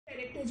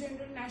Director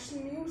General,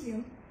 National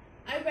Museum,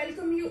 I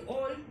welcome you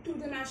all to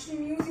the National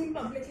Museum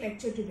Public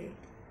Lecture today.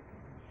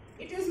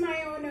 It is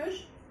my honor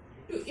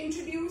to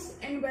introduce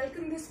and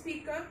welcome the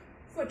speaker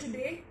for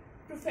today,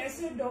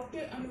 Professor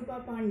Dr.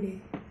 Anupa Pande.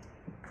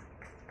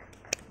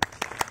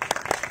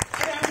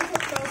 A round of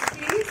applause,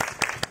 please.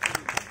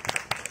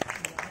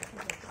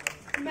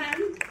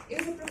 Ma'am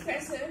is a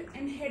professor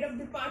and head of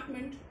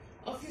Department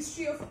of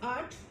History of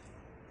Art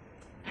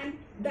and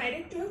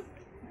Director,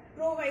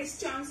 Pro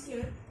Vice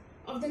Chancellor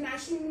of the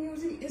National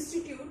Museum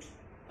Institute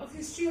of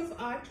History of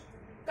Art,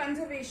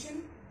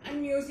 Conservation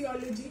and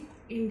Museology,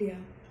 India.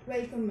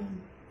 Welcome,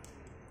 ma'am.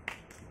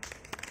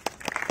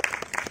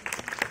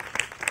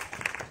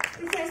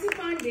 Professor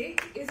Pande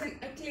is an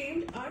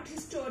acclaimed art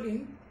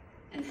historian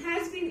and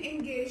has been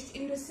engaged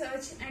in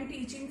research and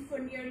teaching for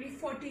nearly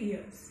 40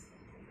 years.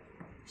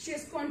 She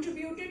has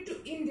contributed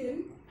to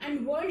Indian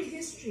and world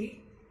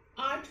history,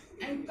 art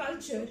and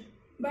culture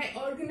by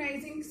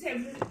organizing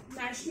several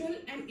national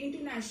and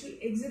international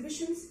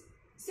exhibitions,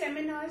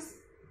 seminars,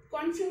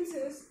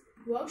 conferences,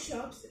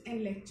 workshops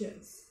and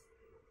lectures.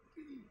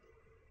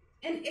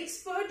 An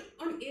expert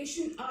on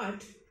Asian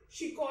art,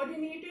 she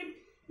coordinated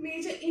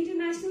major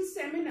international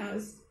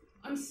seminars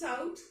on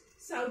South,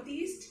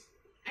 Southeast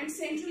and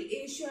Central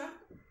Asia,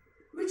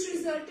 which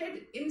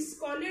resulted in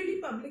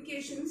scholarly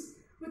publications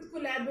with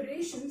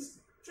collaborations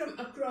from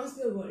across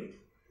the world.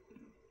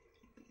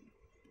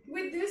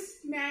 With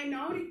this, may I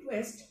now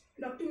request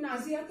Dr.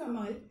 Nazia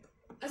Kamal,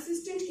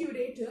 Assistant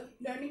Curator,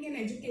 Learning and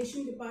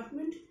Education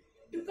Department,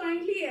 to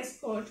kindly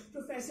escort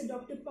Professor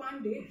Dr.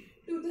 Pande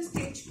to the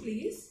stage,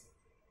 please,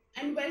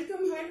 and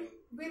welcome her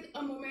with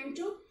a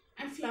memento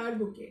and flower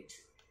bouquet.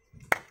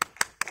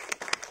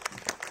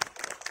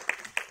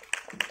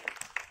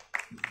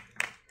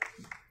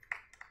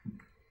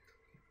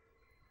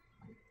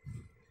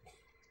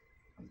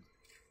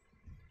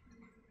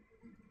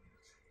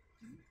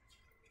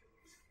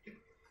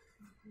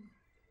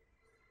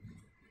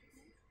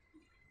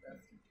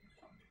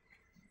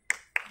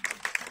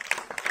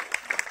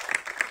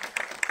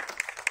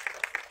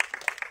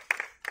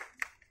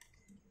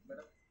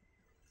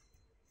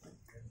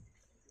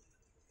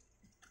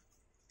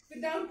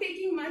 Without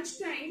taking much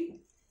time,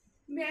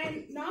 may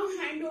I now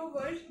hand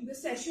over the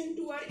session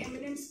to our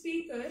eminent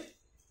speaker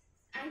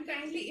and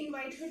kindly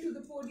invite her to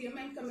the podium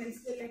and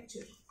commence the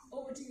lecture.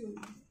 Over to you,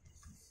 ma'am.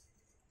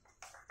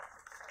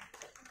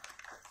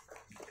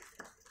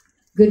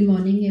 Good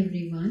morning,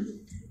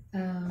 everyone.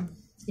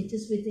 It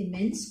is with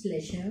immense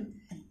pleasure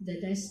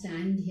that I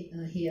stand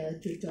here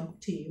to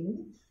talk to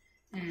you.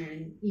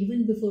 And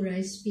even before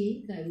I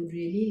speak, I would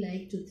really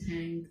like to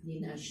thank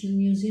the National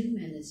Museum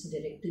and its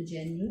Director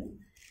General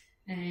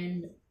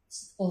and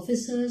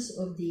officers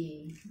of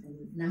the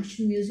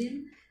National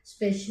Museum,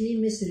 especially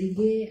Miss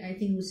Rigge, I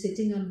think, who's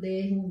sitting up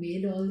there, who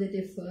made all that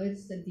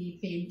efforts that the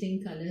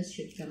painting colors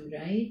should come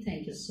right.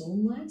 Thank you so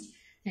much.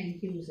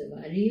 Thank you,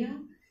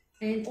 Zavaria.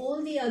 And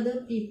all the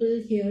other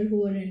people here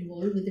who are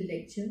involved with the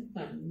lecture.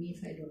 Pardon me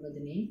if I don't know the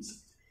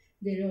names.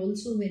 There are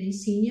also very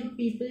senior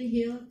people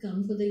here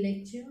come for the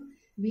lecture.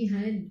 We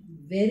had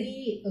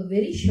a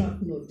very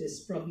short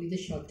notice, probably the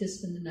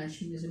shortest in the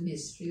National Museum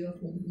history, of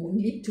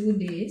only 2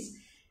 days.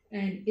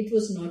 And it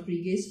was not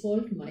Rigge's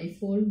fault, my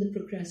fault, the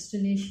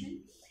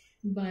procrastination.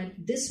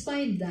 But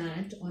despite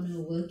that, on a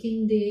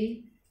working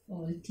day,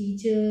 all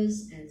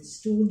teachers and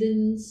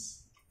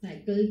students,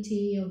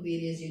 faculty of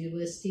various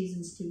universities,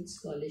 institutes,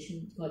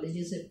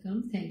 colleges have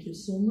come. Thank you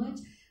so much.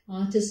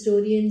 Art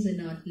historians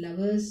and art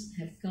lovers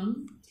have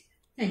come.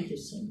 Thank you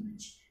so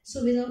much.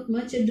 So without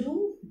much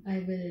ado, I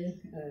will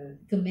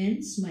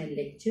commence my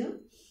lecture.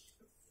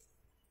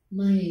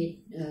 My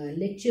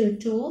lecture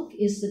talk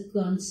is the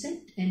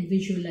concept and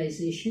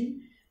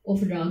visualization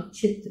of Rag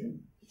Chitra.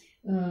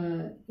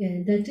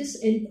 That is,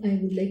 and I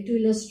would like to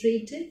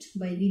illustrate it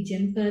by the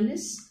Gem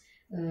Palace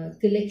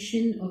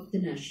collection of the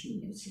National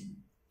Museum.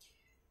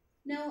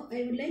 Now,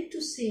 I would like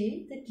to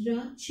say that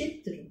Rag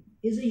Chitra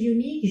is a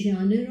unique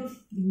genre of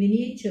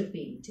miniature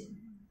painting,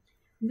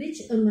 which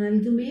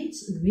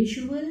amalgamates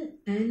visual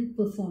and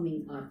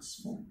performing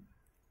arts form.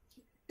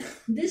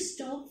 This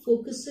talk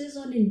focuses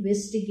on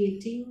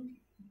investigating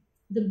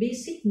the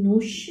basic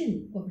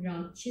notion of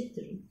Rag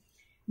Chitra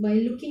by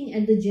looking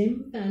at the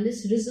Gem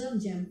Palace,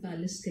 Reserve Gem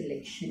Palace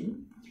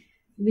collection,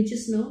 which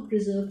is now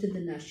preserved at the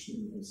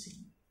National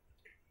Museum.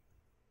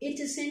 It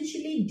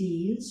essentially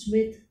deals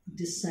with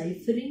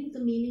deciphering the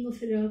meaning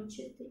of Rag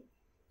Chitra,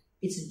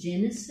 its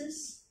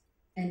genesis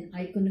and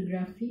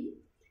iconography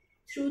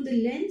through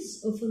the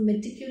lens of a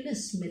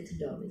meticulous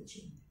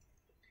methodology.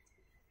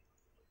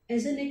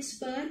 As an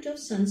expert of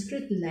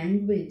Sanskrit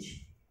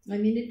language, I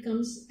mean, it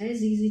comes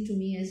as easy to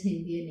me as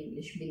Hindi and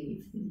English,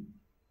 believe me.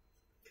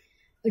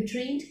 A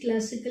trained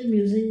classical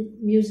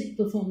music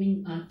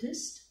performing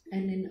artist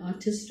and an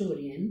art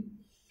historian,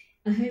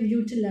 I have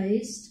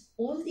utilized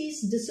all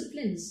these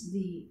disciplines.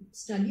 The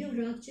study of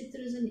Rag Chitra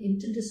is an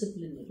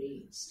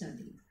interdisciplinary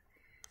study.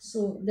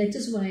 So that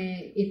is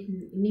why it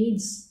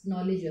needs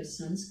knowledge of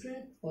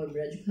Sanskrit or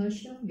Braj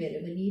Bhasha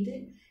wherever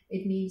needed.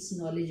 It needs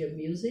knowledge of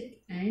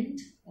music and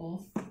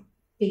of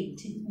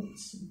painting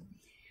also.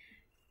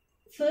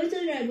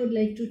 Further, I would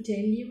like to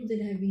tell you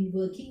that I've been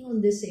working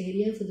on this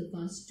area for the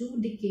past 2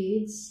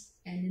 decades,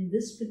 and in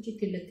this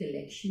particular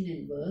collection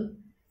and work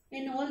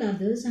and all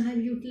others, I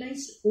have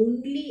utilized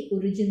only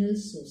original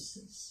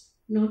sources,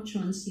 not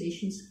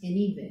translations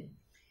anywhere,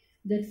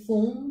 that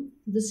form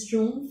the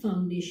strong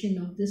foundation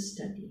of this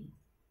study.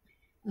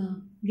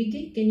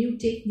 Rike, can you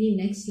take the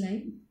next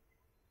slide?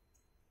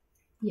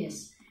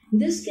 Yes.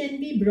 This can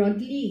be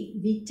broadly,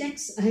 the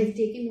text, I have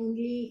taken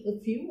only a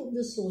few of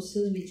the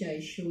sources which I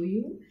show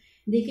you.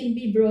 They can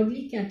be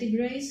broadly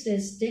categorized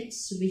as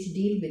texts which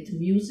deal with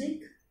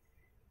music,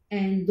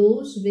 and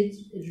those which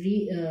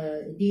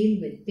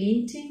deal with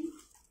painting,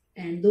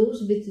 and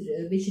those which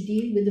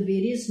deal with the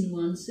various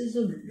nuances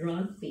of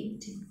rag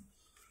painting.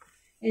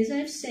 As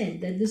I've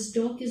said, that this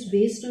talk is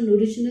based on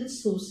original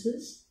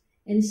sources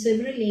and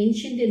several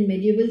ancient and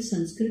medieval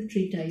Sanskrit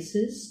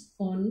treatises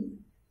on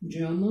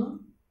drama,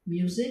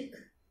 music,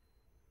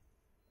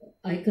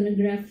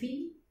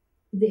 iconography.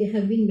 They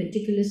have been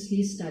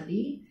meticulously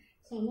studied.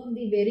 Some of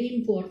the very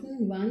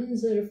important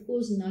ones are, of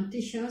course,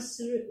 Natya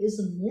Shastra is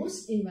the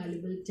most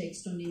invaluable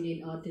text on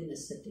Indian art and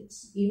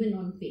aesthetics, even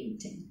on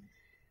painting.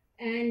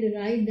 And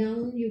right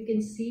down, you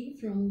can see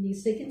from the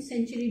 2nd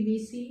century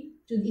BC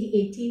to the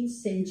 18th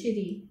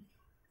century,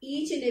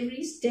 each and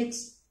every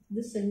text,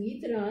 the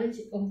Sangeet Raj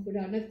of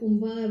Rana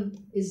Kumbha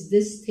is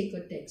this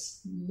thicker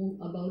text,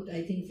 about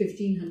I think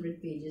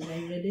 1500 pages.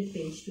 I read it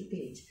page to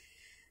page.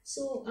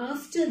 So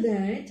after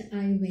that,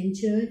 I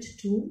ventured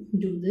to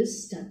do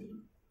this study.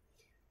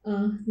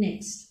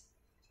 Next.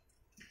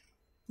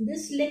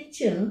 This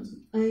lecture,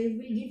 I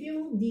will give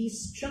you the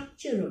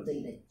structure of the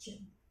lecture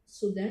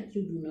so that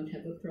you do not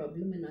have a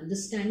problem in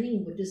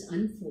understanding what is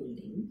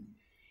unfolding.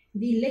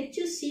 The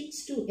lecture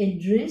seeks to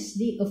address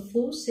the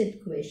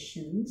aforesaid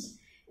questions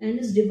and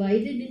is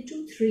divided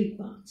into 3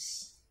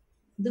 parts.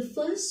 The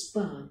first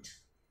part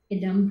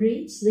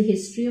adumbrates the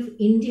history of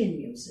Indian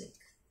music.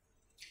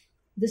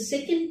 The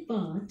second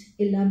part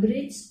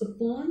elaborates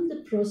upon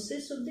the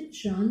process of the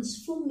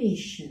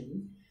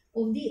transformation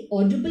of the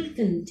audible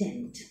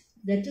content,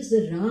 that is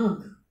the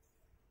rag,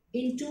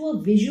 into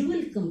a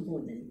visual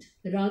component,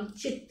 rag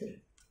chitra.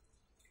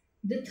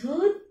 The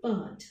third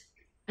part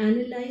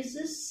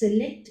analyzes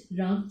select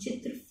rag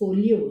chitra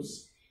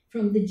folios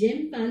from the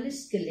Gem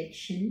Palace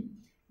collection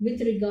with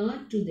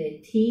regard to their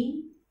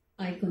theme,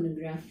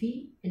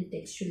 iconography, and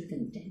textual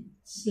content.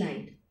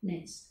 Slide,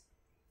 next.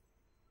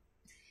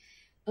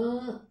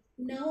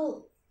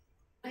 Now,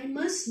 I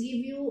must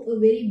give you a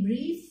very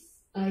brief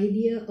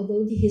idea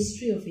about the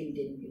history of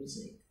Indian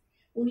music.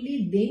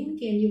 Only then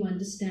can you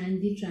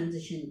understand the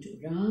transition to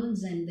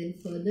rags and then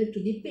further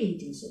to the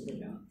paintings of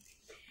the rag.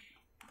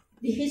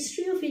 The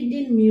history of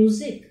Indian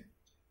music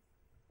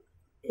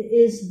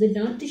is the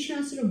Natya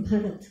Shastra of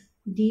Bharat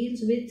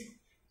deals with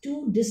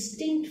 2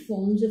 distinct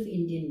forms of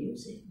Indian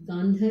music,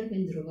 Gandharv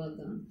and Dhruva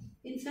Gan.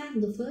 In fact,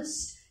 the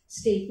first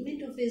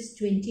statement of his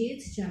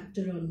 28th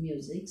chapter on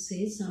music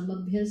says,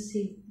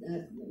 Samabhyasi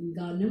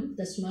Ganam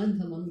Tasmad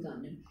Bhavam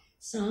Ganam.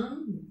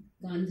 Sam,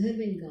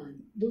 Gandharv and Gan.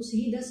 Those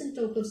he doesn't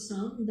talk of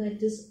Sam, that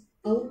is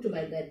out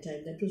by that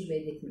time, that was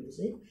Vedic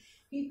music.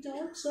 He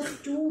talks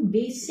of 2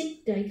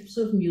 basic types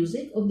of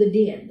music of the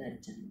day at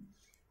that time.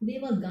 They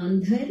were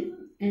Gandharva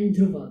and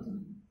Dhruva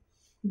Gan.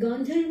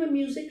 Gandharva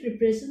music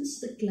represents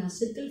the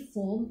classical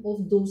form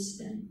of those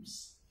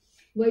times,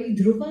 while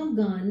Dhruva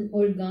Gan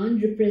or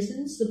Gan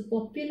represents the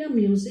popular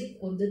music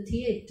of the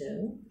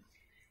theatre,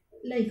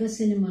 like a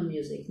cinema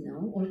music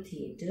now or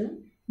theatre,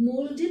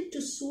 molded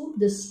to suit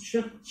the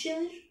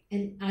structure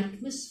and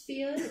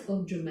atmosphere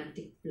of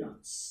dramatic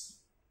plots.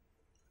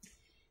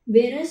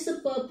 Whereas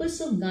the purpose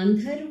of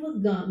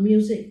Gandharva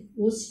music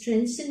was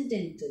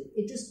transcendental,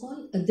 it is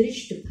called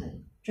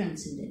Adrishtapal,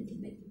 transcendental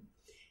method.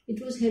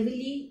 It was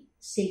heavily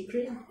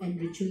sacred and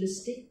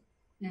ritualistic,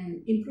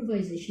 and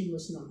improvisation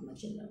was not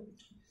much allowed.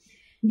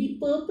 The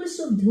purpose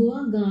of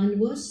Dhruva Gan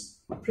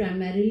was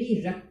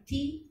primarily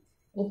Rakti,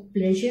 of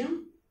pleasure,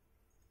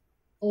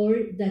 or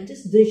that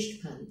is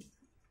Drishtapal.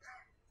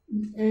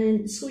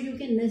 And so you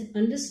can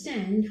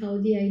understand how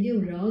the idea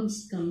of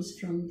rags comes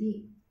from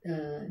the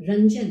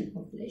Ranjan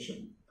of pleasure.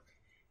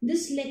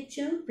 This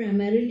lecture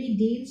primarily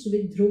deals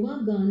with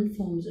Dhruva Gan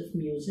forms of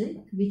music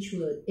which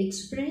were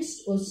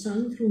expressed or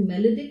sung through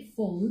melodic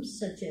forms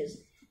such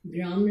as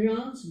Gram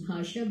Rags,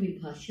 Bhasha,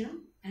 Vibhasha,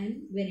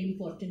 and very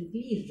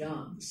importantly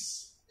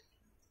rags.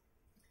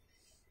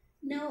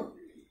 Now,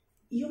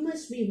 you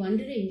must be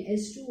wondering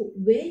as to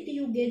where do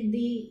you get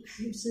the,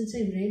 since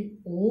I've read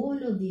all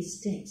of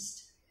these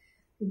texts,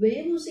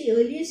 where was the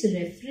earliest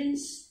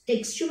reference,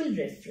 textual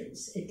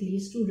reference, at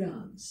least to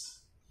rags?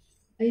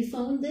 I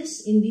found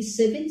this in the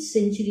 7th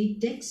century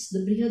text, the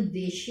Brihad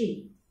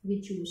Deshi,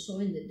 which you saw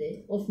in the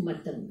day, of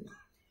Mattam.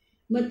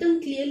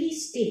 Mattam clearly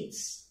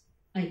states,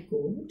 I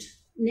quote,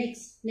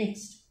 next.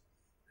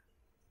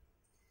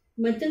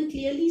 Mattam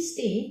clearly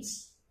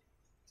states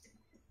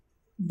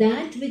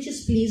That which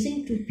is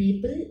pleasing to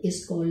people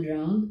is called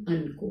rag,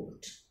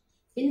 unquote.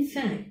 In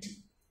fact,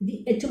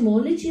 the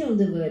etymology of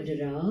the word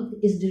rag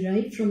is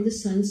derived from the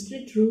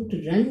Sanskrit root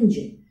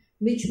ranj,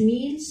 which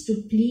means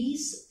to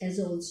please as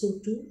also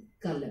to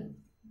color.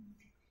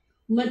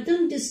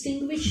 Matam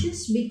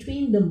distinguishes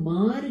between the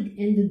marg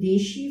and the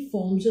deshi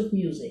forms of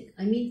music.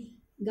 I mean,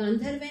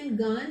 Gandharva and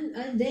Gan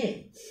are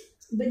there,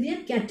 but they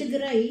are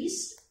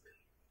categorized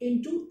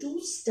into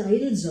two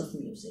styles of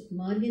music.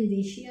 Marg and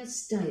deshi are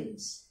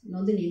styles,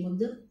 not the name of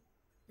the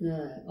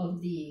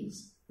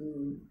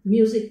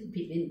music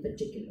in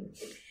particular,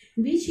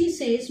 which he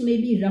says may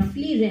be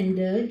roughly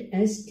rendered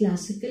as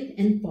classical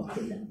and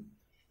popular,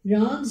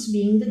 rags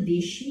being the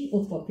deshi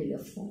or popular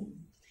form.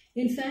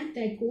 In fact,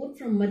 I quote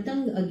from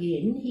Matang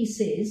again. He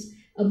says,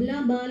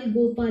 Abla bal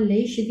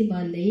gopalay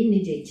shitibalay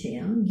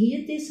nijechaya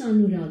giyate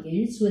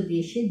sanuragen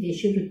swadeshe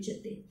deshe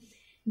ruchate.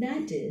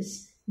 That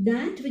is,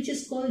 that which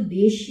is called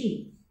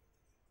deshi.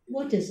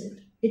 What is it?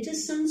 It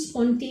is sung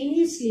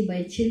spontaneously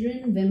by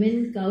children,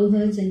 women,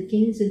 cowherds and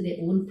kings in their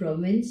own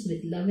province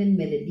with love and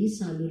melody,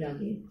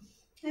 sanurage.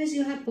 As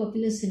you have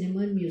popular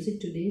cinema and music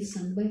today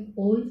sung by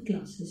all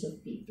classes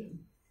of people.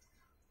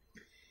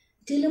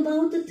 Till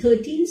about the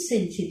 13th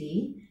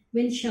century,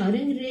 when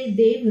Sharang Ray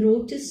Dev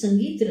wrote his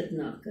Sangeet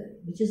Ratnakar,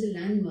 which is a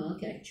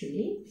landmark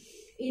actually,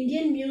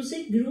 Indian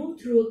music grew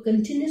through a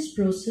continuous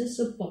process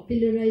of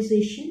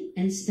popularization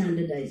and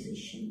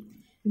standardization,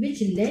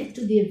 which led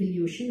to the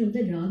evolution of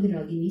the Rag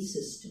Ragini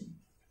system.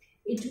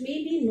 It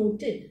may be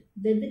noted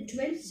that the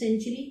 12th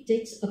century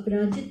text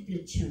Aprajit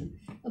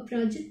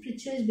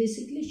Pricha is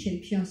basically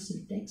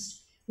Shilpshastra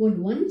text, what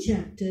one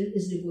chapter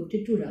is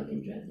devoted to Rag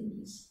and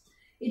Raginis.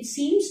 It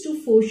seems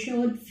to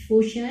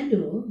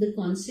foreshadow the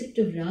concept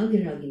of Rag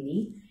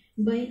Ragini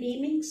by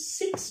naming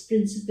 6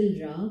 principal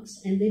rags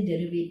and their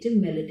derivative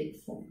melodic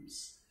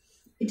forms.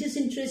 It is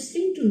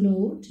interesting to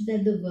note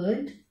that the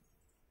word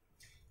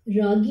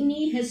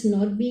Ragini has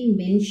not been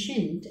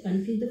mentioned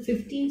until the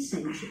 15th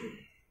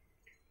century.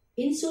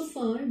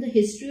 Insofar, the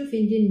history of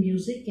Indian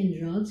music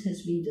and rags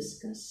has been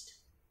discussed.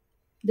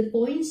 The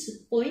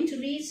point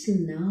raised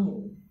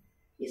now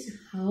is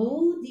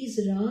how these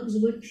rags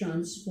were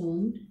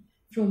transformed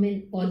from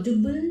an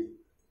audible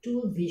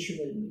to a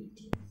visual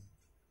medium,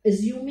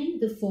 assuming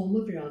the form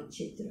of rag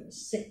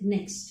chitras.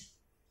 Next.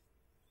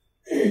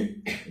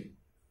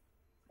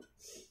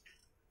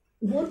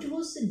 What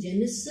was the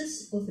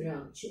genesis of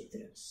rag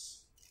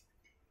chitras?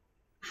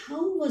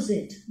 How was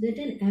it that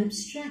an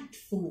abstract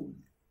form,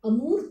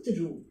 amurt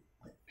roop,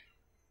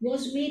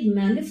 was made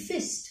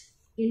manifest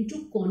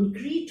into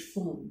concrete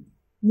form,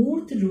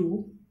 murt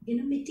roop, in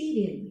a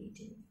material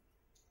medium?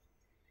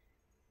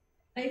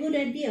 I would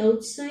at the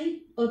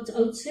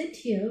outset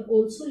here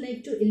also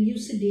like to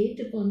elucidate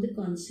upon the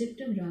concept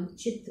of Rag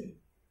Chitra.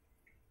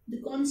 The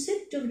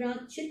concept of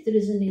Rag Chitra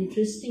is an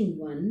interesting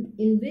one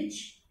in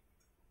which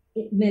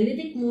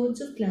melodic modes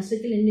of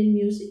classical Indian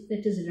music,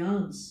 that is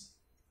rags,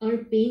 are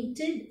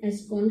painted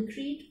as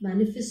concrete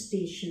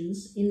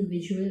manifestations in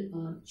visual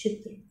art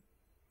chitra.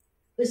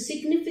 A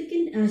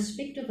significant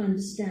aspect of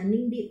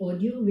understanding the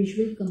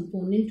audio-visual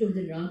component of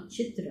the Rag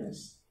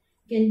Chitras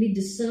can be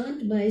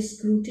discerned by a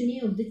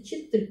scrutiny of the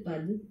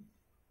Chitrapad,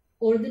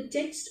 or the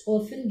text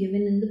often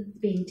given in the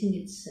painting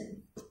itself.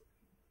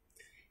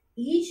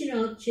 Each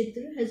Rag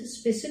Chitra has a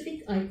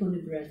specific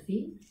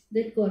iconography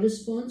that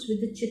corresponds with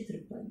the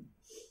Chitrapad.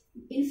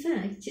 In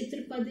fact,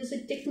 Chitrapad is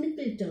a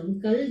technical term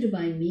culled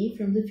by me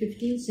from the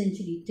 15th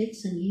century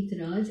text Sangeet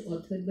Raj,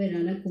 authored by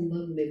Rana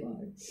Kumbha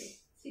Mewar.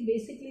 See,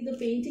 basically the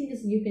painting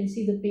is, you can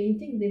see the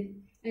painting,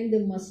 and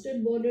the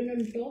mustard border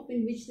on top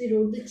in which they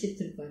wrote the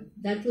Chitrapad.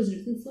 That was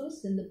written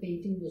first, then the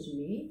painting was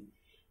made.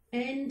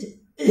 And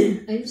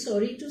I'm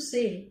sorry to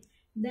say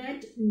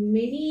that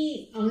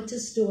many art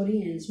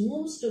historians,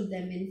 most of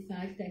them in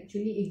fact,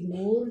 actually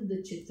ignore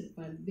the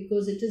Chitrapad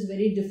because it is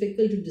very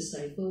difficult to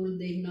decipher Old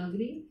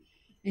Devanagari.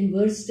 And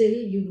worse still,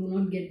 you do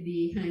not get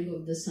the hang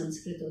of the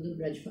Sanskrit or the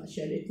Braj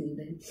Bhasha written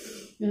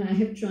then. I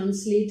have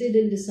translated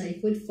and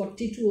deciphered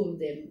 42 of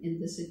them in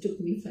this. It took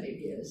me 5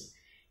 years.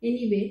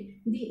 Anyway,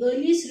 the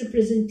earliest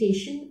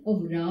representation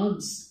of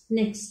rags.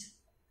 Next.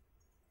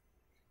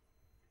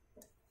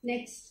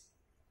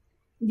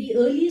 The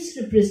earliest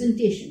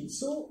representation.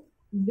 So,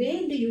 where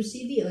do you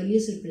see the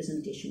earliest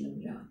representation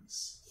of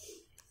rags?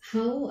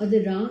 How are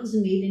the rags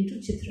made into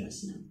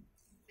chitras now?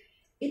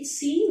 It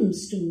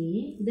seems to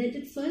me that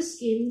it first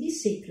came in the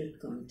sacred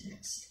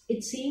context.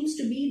 It seems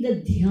to be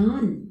the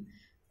dhyan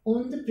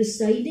on the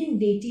presiding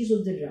deities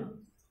of the rag.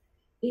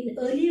 In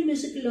earlier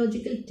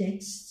musicological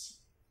texts,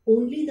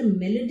 only the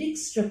melodic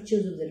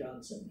structures of the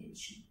rags are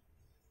mentioned.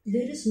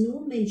 There is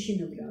no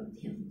mention of rag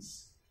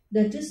dhyans.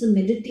 That is, the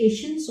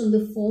meditations on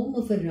the form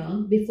of a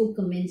rag before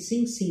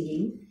commencing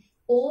singing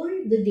or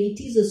the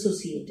deities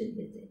associated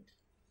with it.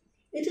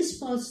 It is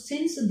past,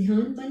 since the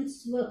dhyan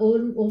bands were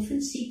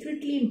often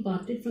secretly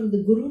imparted from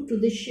the guru to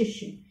the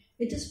shishya,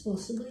 it is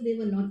possible they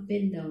were not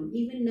penned down.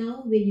 Even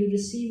now, when you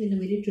receive in a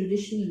very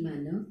traditional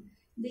manner,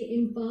 they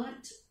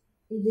impart,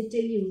 they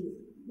tell you,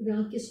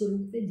 Ra ke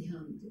swarup pe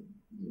dhyan do.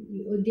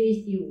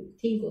 you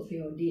think of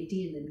your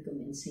deity and then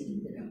commence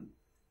singing the Ram.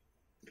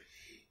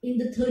 In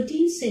the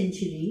 13th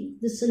century,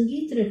 the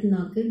Sangeet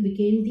Ratnakar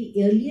became the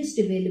earliest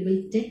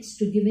available text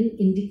to give an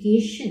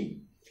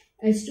indication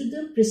as to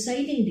the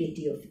presiding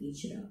deity of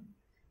each Rag.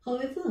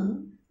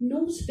 However,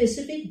 no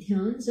specific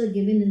dhyans are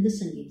given in the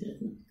Sangeet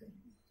Ratnakar.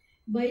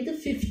 By the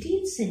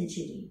 15th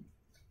century,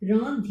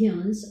 Rag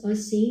dhyans are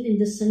seen in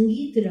the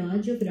Sangeet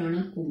Raj of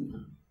Rana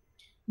Kumbha.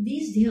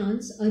 These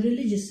dhyans are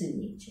religious in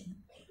nature.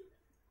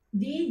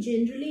 They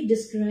generally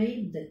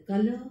describe the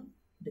color,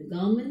 the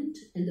garment,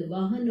 and the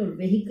vahan or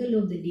vehicle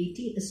of the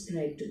deity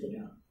ascribed to the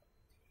Rag.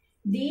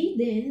 They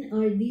then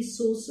are the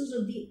sources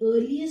of the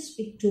earliest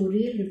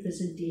pictorial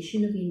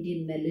representation of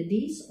Indian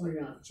melodies or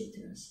Rag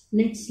Chitras.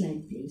 Next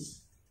slide,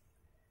 please.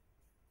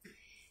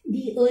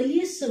 The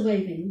earliest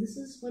surviving, this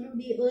is one of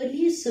the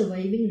earliest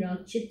surviving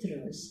Rag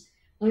Chitras,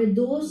 are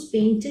those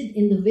painted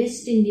in the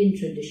West Indian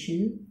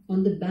tradition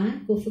on the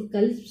back of a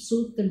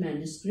Kalpsutra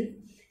manuscript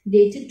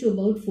dated to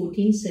about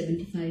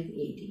 1475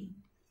 AD.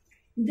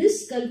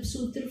 This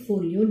Kalpsutra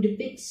folio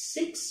depicts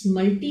 6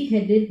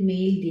 multi-headed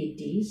male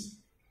deities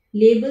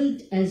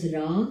labeled as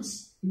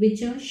Rags,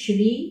 which are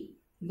Shri,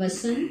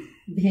 Vasant,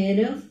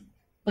 Bhairav,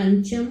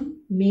 Pancham,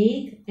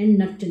 Megh, and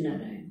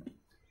Natyanarayan.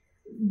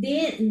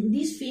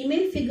 These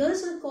female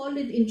figures are called,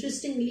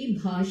 interestingly,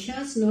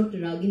 Bhashas, not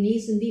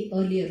Raginis, in the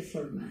earlier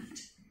format.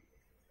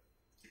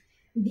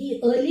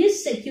 The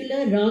earliest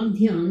secular Rag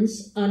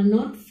dhyans are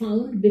not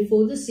found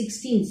before the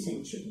 16th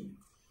century.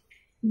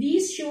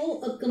 These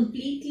show a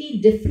completely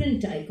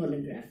different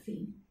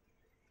iconography.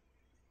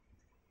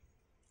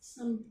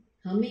 Some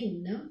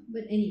humming, no?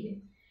 But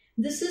anyway,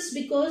 this is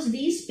because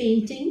these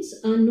paintings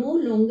are no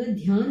longer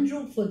dhyan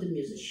roop for the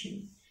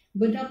musician,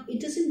 but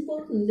it is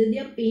important that they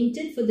are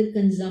painted for the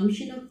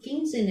consumption of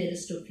kings and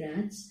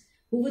aristocrats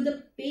who were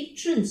the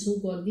patrons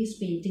who got these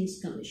paintings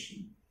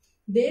commissioned.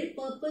 Their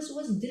purpose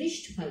was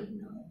Drisht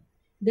Phalna,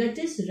 that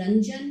is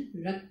Ranjan,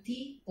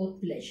 Rakti, or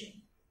pleasure.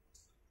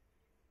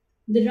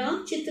 The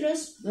Rag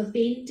Chitras the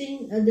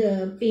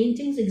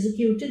paintings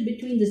executed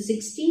between the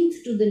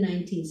 16th to the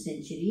 19th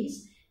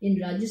centuries in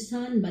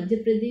Rajasthan,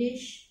 Madhya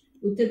Pradesh,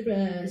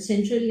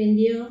 Central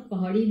India,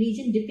 Pahari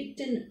region depict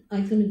an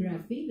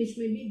iconography which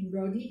may be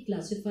broadly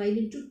classified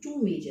into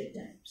 2 major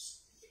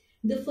types.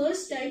 The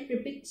first type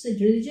depicts a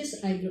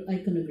religious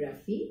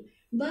iconography,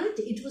 but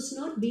it was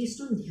not based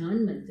on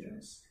dhyan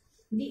mantras.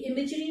 The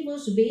imagery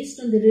was based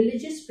on the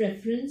religious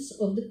preference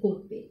of the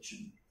court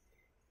patron.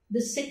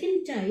 The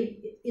second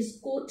type is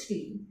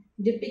courtly,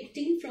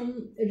 ranging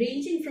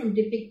from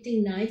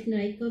depicting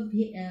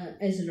Naik-Naika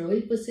as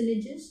royal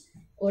personages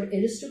or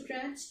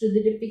aristocrats to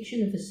the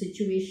depiction of a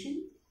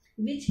situation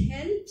which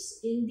helps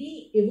in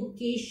the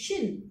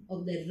evocation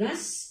of the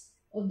ras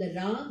of the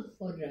Rag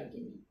or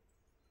Ragini.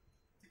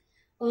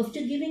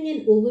 After giving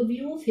an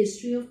overview of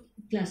history of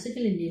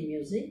classical Indian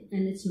music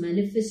and its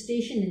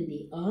manifestation in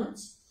the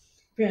arts,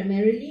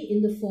 primarily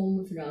in the form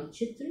of Rag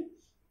Chitra,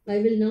 I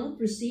will now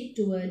proceed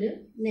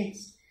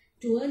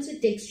towards a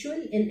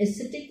textual and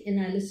aesthetic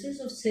analysis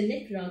of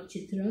select Rag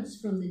Chitras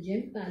from the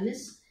Gem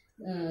Palace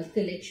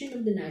collection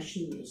of the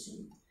National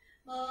Museum.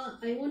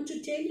 I want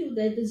to tell you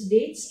that this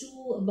dates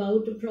to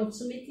about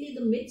approximately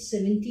the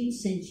mid-17th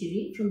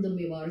century from the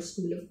Mewar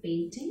School of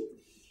Painting,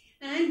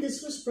 and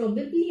this was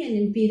probably an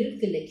imperial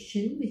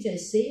collection, which I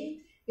say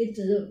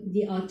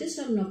the artists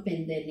have not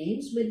penned their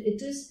names, but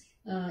it is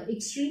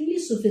extremely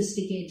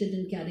sophisticated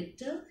in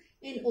character,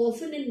 and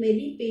often in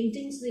many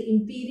paintings the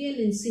imperial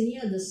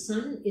insignia, the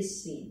sun,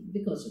 is seen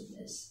because of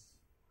this.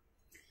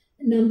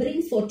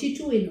 Numbering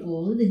 42 in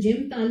all, the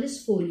Gem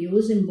Palace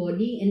folios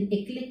embody an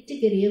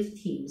eclectic array of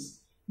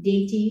themes: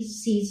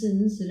 deities,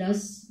 seasons,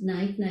 ras,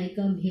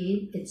 naik-naika,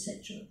 bhed,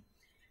 etc.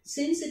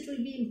 Since it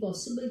will be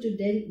impossible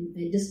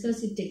to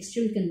discuss the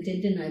textual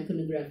content and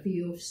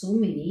iconography of so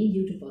many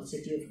due to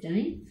paucity of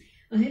time,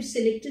 I have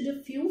selected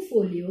a few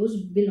folios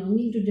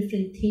belonging to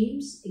different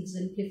themes,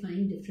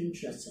 exemplifying different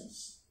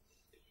rasas.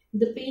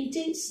 The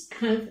paintings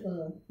have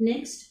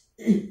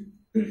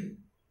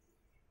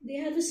they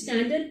have a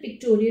standard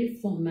pictorial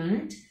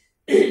format,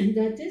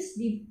 that is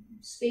the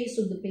space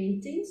of the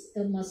paintings,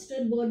 a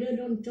mustard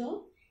bordered on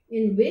top,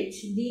 in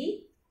which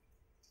the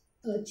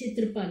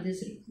Chitrapad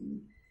is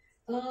written.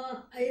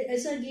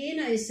 As again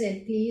I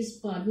said, please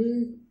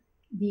pardon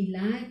the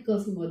lack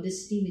of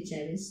modesty which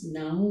I was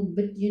now,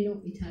 but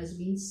it has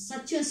been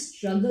such a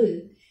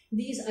struggle.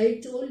 I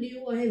told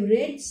you, I have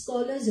read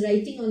scholars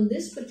writing on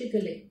this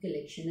particular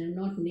collection, I am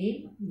not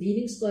named,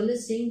 leading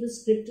scholars saying the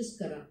script is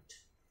corrupt.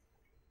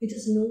 It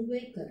is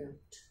nowhere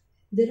corrupt.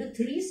 There are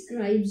 3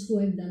 scribes who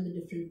have done the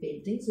different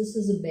paintings. This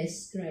is the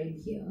best scribe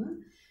here.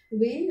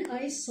 When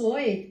I saw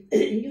it,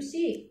 you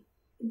see,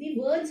 the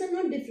words are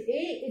not different.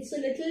 It's a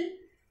little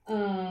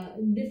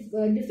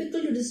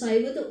difficult to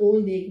decipher the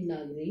old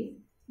Devanagari.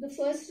 The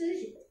first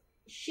is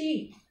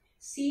sheep.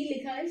 C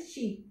likha is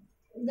sheep.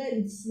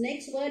 The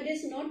next word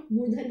is not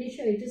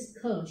Murdhanisha, it is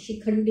Kha,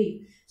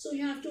 Shikhandi. So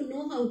you have to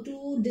know how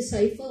to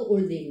decipher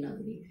old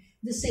Devanagari.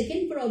 The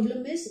second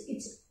problem is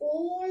it's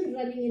all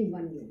running in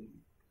one line.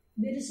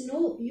 There is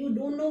no, you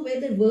don't know where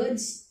the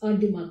words are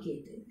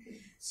demarcated.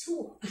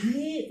 So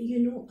I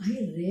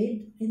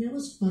read and I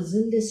was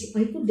puzzled as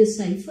I could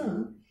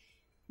decipher.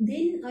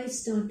 Then I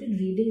started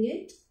reading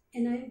it,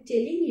 and I'm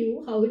telling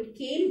you how it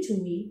came to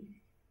me.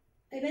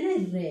 And when I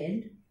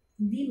read,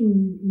 the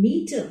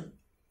meter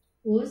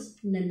was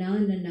na na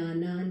na na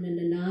na na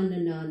na na na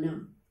na na.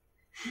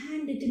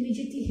 And it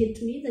immediately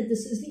hit me that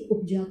this is the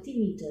Upjati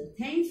meter.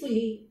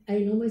 Thankfully, I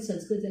know my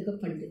Sanskrit like a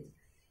Pandit.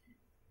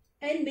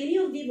 And many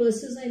of the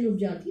verses are in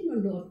Upjati,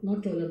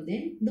 not all of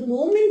them. The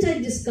moment I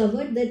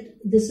discovered that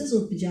this is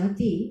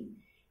Upjati,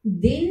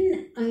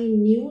 then I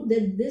knew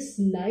that this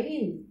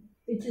line,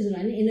 which is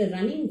running in a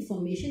running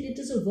formation, it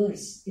is a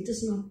verse, it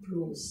is not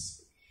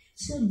prose.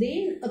 So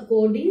then,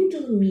 according to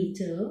the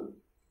meter,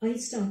 I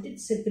started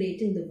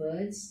separating the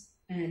words,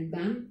 and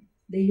bam,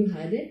 there you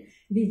had it.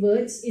 The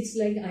words, it's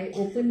like I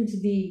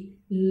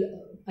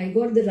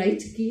got the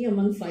right key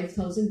among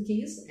 5,000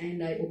 keys,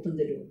 and I opened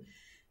the door.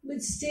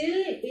 But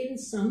still, in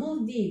some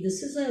of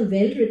this is a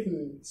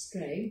well-written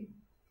scribe.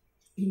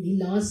 In the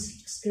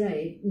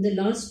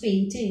last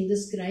painting, the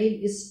scribe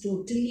is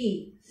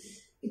totally,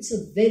 it's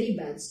a very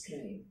bad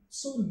scribe.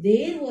 So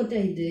there what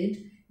I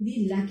did,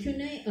 the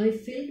lacunae I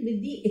filled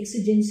with the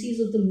exigencies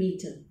of the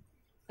meter.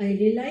 I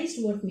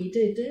realized what meter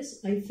it is,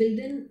 I filled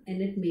in,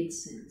 and it made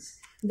sense.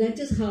 That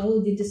is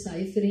how the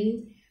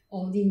deciphering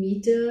of the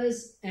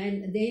meters,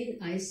 and then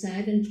I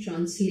sat and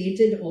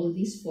translated all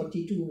these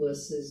 42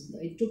 verses.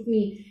 It took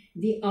me,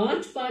 the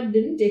art part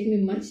didn't take me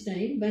much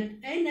time,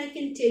 and I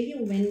can tell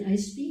you when I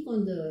speak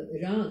on the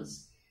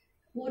rags,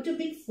 what a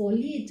big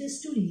folly it is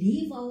to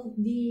leave out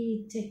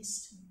the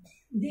text.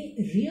 They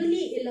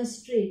really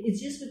illustrate.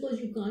 It's just because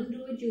you can't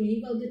do it, you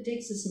leave out the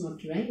text, it's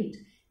not right.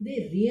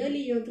 They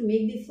really, you have to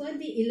make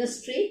they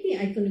illustrate the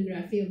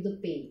iconography of the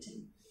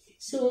painting.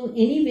 So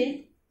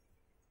anyway,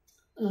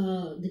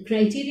 the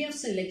criteria of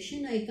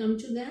selection, I come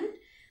to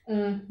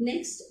that.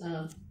 Next,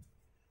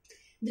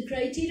 the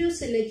criteria of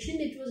selection,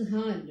 it was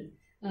hard.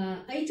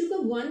 I took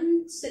a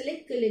one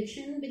select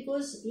collection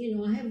because,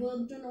 I have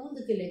worked on all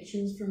the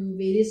collections from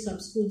various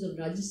sub-schools of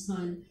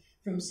Rajasthan,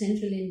 from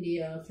central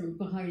India, from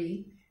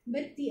Pahari,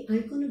 but the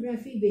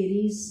iconography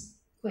varies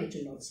quite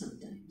a lot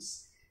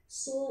sometimes.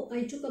 So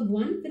I took up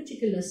one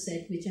particular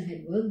set which I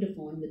had worked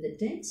upon with the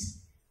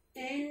text,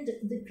 and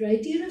the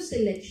criteria of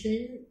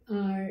selection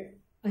are,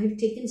 I have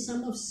taken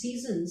some of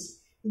seasons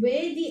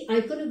where the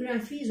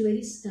iconography is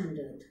very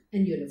standard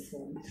and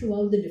uniform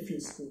throughout the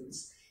different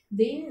schools.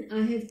 Then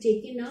I have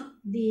taken up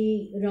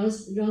the Rag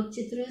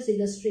Chitras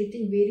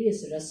illustrating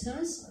various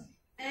rasas,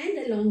 and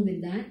along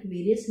with that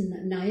various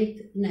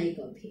Nayika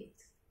Bhed.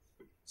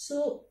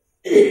 So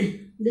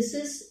this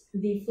is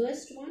the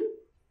first one,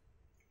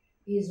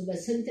 is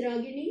Vasant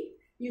Ragini.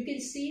 You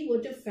can see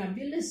what a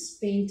fabulous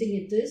painting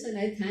it is, and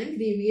I thank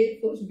Riviere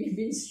because we've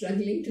been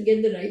struggling to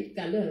get the right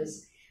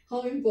colors.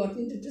 How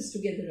important it is to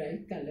get the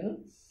right color.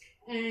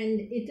 And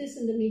it is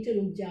in the meter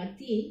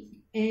Upjati,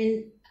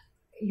 and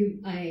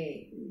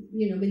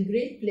with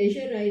great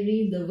pleasure I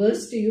read the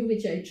verse to you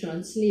which I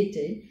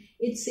translated.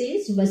 It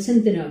says,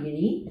 Vasant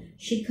Ragini,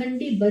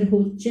 Shikhandi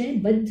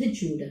Barhoche Baddha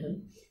Chudah,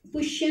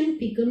 Pushyan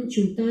Pikam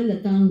Chuta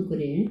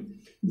Latangkure,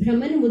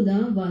 Brahman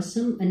Muda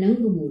Vasam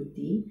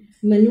Anangamurti,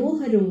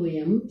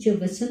 Manoharoyam Cha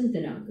Vasant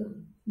Raga.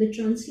 The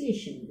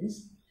translation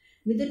is,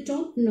 with the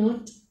top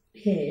knot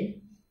hair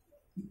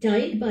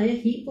tied by a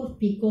heap of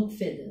peacock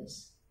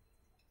feathers,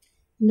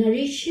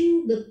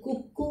 nourishing the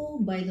cuckoo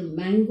by the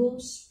mango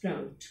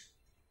sprout,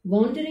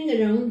 wandering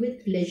around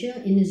with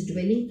pleasure in his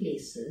dwelling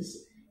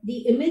places,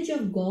 the image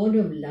of God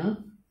of love,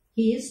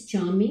 he is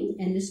charming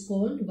and is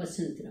called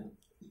Vasantra.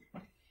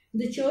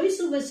 The choice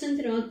of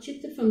Vasant Rag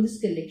Chitra from this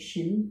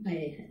collection,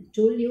 I had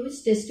told you,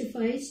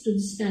 testifies to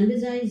the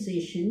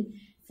standardization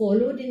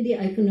followed in the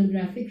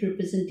iconographic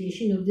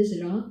representation of this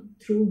Rag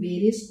through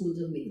various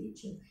schools of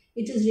literature.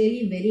 It is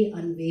really very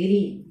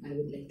unvarying, I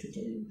would like to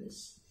tell you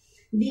this.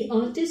 The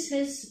artist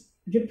has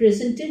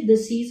represented the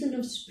season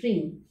of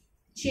spring,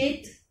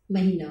 Chet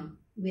Mahina,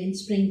 when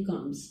spring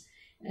comes,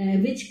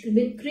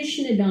 with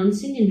Krishna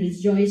dancing and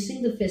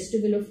rejoicing the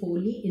festival of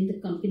Holi in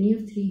the company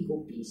of 3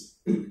 gopis.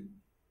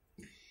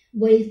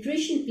 While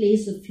Krishna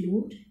plays the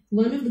flute,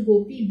 one of the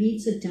gopi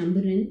beats a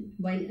tambourine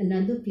while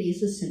another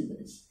plays the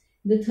cymbals.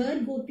 The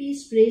third gopi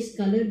sprays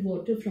colored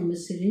water from a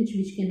syringe,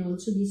 which can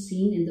also be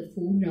seen in the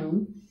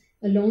foreground,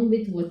 along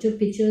with water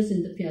pitchers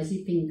in the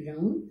Pyasi pink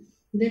ground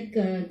that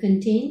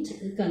contained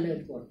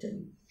colored water,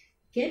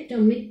 kept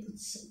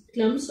amidst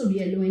clumps of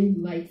yellow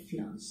and white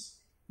flowers.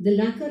 The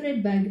lacquer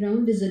red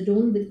background is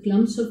adorned with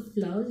clumps of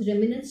flowers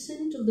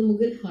reminiscent of the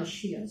Mughal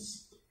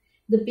hashiyas.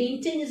 The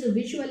painting is a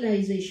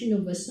visualization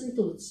of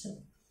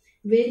Vasantotsav,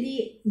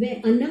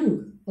 where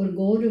Anang, or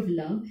god of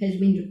love, has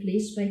been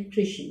replaced by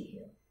Krishna here.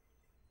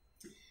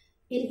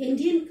 In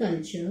Indian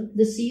culture,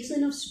 the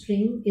season of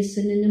spring is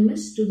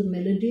synonymous to the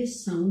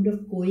melodious sound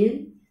of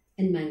koyal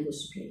and mango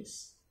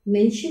sprays,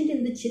 mentioned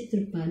in the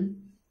Chitrapal,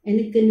 and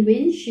a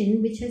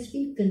convention which has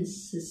been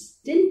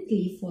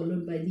consistently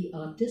followed by the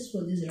artists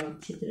for this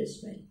Rag Chitra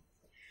as well.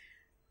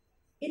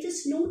 It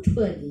is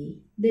noteworthy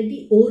that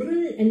the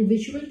oral and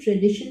visual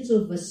traditions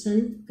of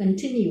Vasant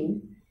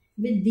continue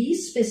with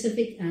these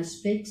specific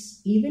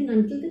aspects even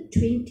until the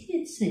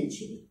 20th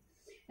century,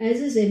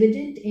 as is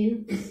evident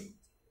in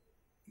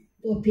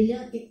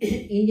popular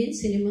Indian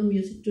cinema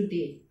music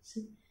today.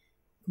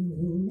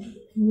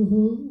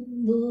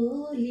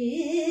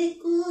 बोले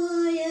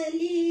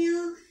कोयलिया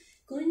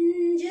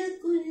कुंज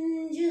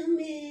कुंज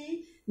में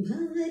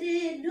भंवरे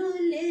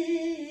डोले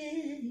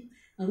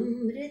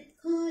अमृत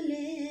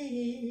खोले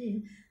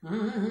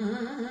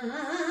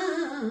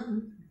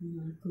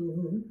को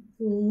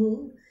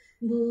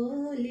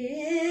बोले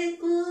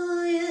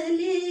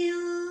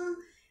कोयलिया.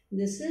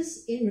 This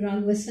is in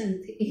Rag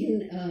Vasant,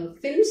 in a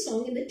film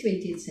song in the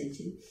 20th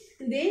century.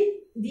 And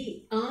then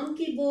the Aam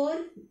ki Bor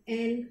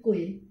and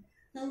Koyal.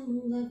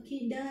 अम्मा की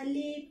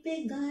डाली पे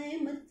गाय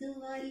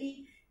मतवाली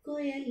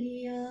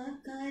कोयलिया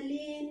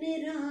काले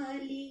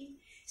निराली.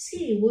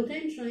 See, what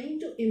I'm trying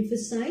to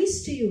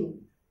emphasize to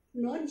you,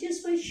 not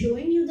just by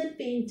showing you the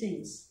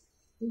paintings,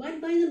 but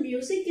by the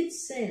music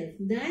itself,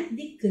 that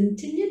the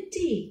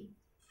continuity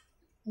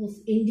of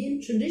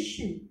Indian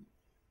tradition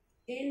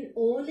in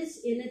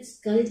its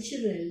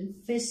cultural,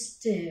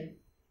 festive,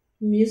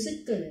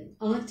 musical,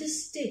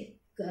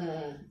 artistic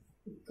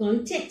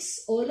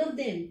contexts, all of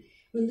them,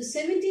 from the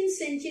 17th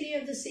century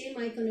of the same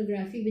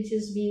iconography which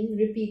is being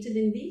repeated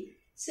in the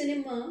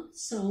cinema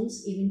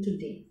songs even to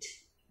date.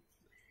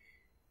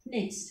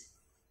 Next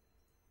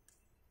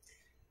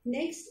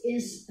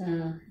is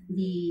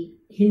the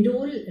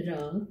Hindol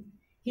Rag.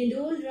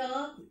 Hindol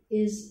Rag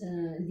is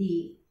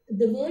the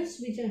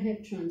words which I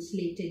have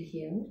translated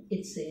here.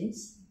 It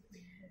says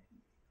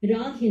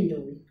Rag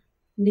Hindol,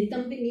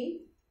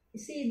 Nitambini.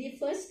 See, the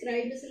first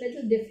scribe is a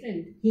little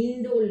different.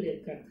 Hindol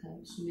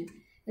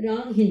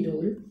Rag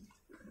Hindol.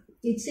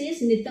 It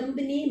says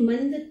Nitambini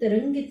Mand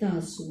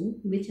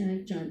Tarangitasu, which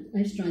I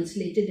have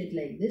translated it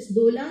like this.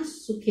 Dola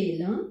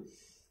Sukhela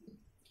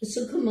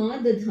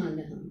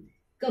Sukhamadadhanaha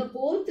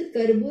Kapot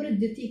Karbur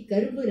Diti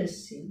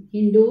Karburasya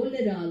Hindol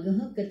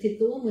Ragaha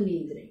Katito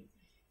Munindre.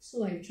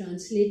 So I've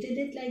translated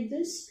it like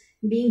this: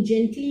 being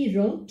gently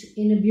rocked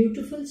in a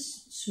beautiful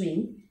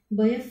swing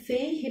by a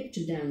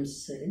fair-hipped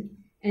damsel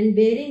and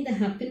bearing the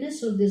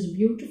happiness of this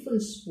beautiful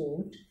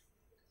sport,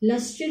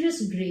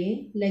 lustrous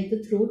grey like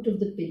the throat of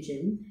the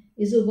pigeon,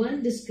 is the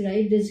one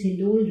described as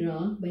Hindol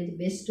Rag by the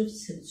best of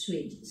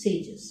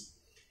sages.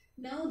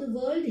 Now the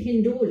word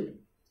Hindol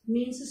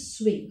means a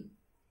swing.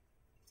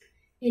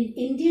 In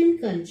Indian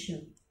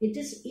culture, it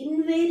is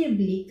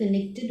invariably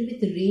connected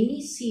with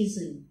rainy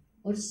season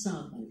or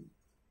Sawan,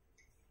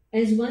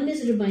 as one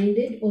is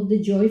reminded of the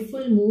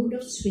joyful mood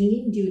of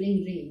swinging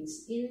during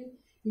rains. You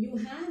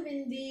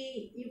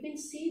can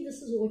see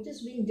this is what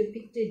is being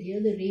depicted here,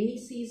 the rainy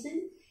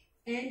season,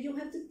 and you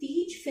have the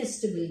Tej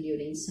festival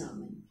during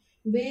Sawan,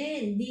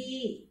 where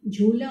the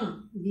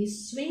jhula, the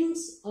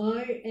swings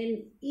are,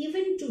 and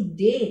even to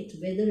date,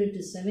 whether it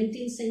is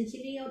 17th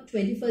century or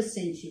 21st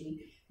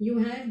century, you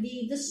have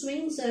the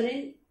swings are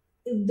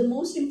the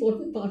most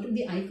important part of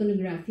the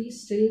iconography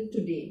still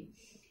today.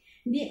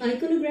 The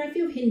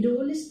iconography of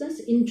Hindol is thus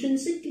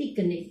intrinsically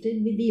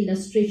connected with the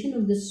illustration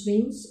of the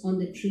swings on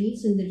the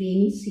trees in the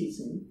rainy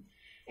season.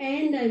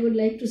 And I would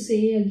like to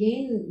say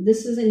again,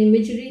 this is an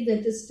imagery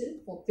that is still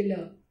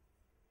popular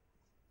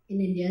in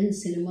Indian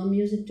cinema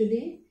music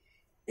today.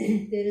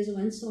 There is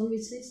one song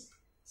which says,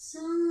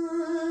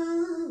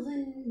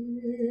 Savan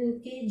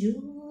ke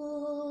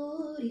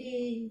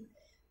jhoole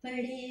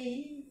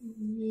pade,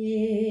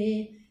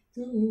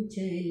 tum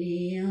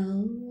chale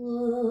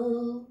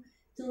aao,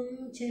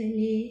 tum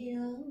chale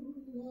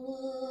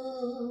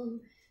aao,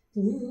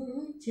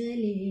 tum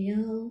chale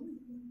aao,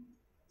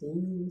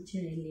 tum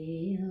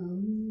chale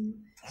aao.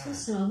 So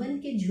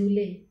Savan ke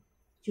jhoole,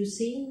 you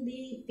see in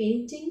the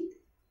painting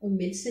of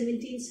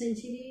mid-17th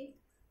century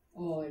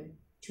or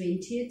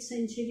 20th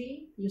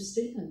century, you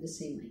still have the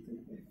same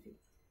iconography.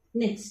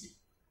 Next.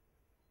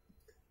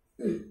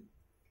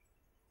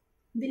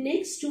 The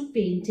next two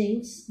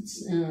paintings,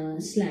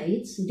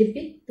 slides,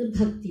 depict the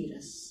Bhakti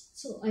Ras.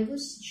 So I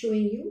was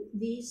showing you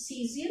the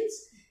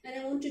Cesians, and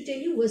I want to tell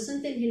you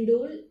Vasant and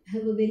Hindol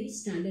have a very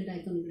standard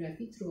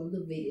iconography throughout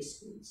the various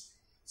schools.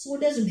 So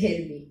does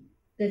Bhairavi.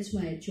 That's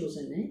why I've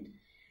chosen it.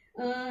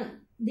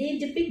 They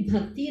depict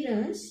Bhakti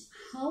Ras.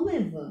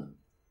 However,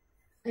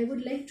 I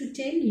would like to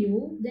tell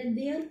you that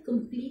they are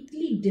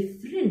completely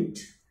different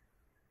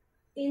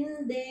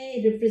in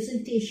their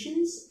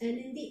representations and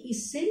in the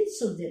essence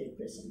of their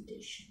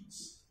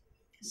representations.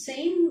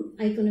 Same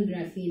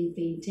iconography in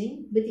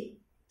painting, but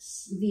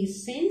the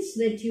sense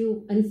that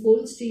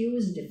unfolds to you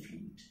is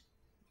different.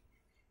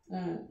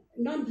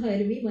 Not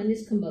Bhairavi, one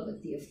is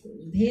Khambhavati, of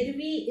course.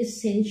 Bhairavi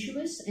is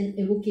sensuous and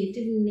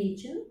evocative in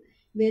nature,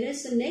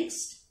 whereas the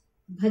next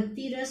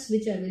Bhakti Ras,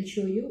 which I will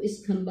show you,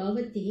 is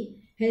Khambhavati,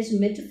 has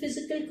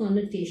metaphysical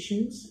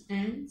connotations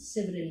and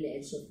several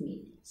layers of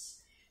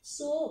meanings.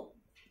 So,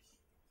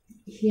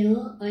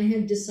 here I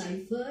have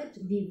deciphered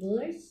the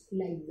words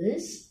like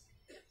this.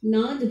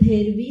 Nad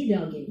Bhairavi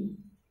Ragini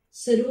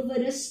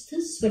Sarovarastha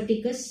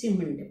Svatikasya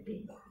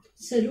Mandape.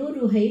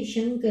 सरोरुहै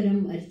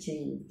शङ्करम्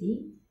अर्चयन्ति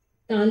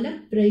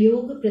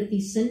तालप्रयोग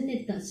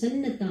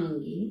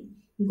सन्नताङ्गी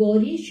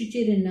Gauri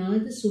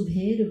शुचिरनाद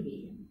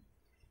सुभैरवीयम्.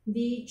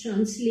 The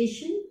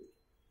translation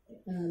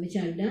which I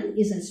have done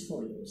is as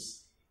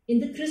follows. In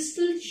the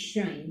crystal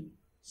shrine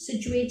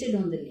situated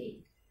on the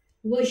lake,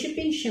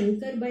 worshipping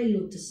Shankar by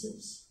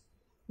lotuses,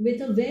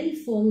 with a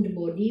well-formed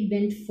body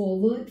bent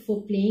forward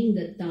for playing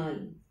the tal,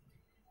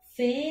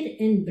 fair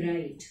and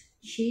bright,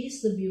 she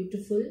is the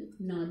beautiful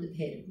Nad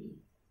Bhairavi.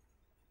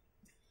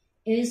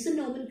 As the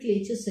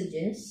nomenclature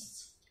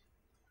suggests,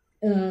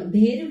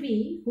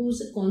 Bhairavi, who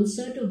is a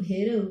consort of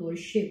Bhairava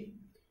worship,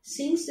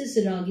 sings this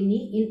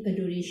Ragini in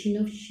adoration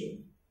of Shiv.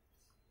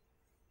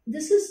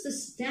 This is the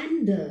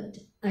standard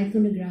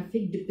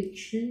iconographic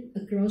depiction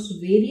across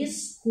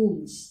various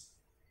schools,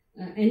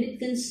 and it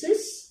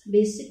consists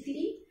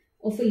basically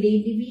of a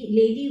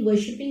lady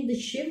worshipping the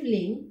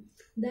Shivling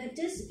that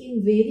is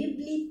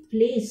invariably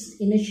placed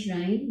in a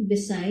shrine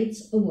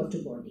besides a water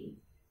body.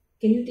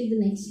 Can you take the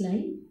next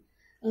slide?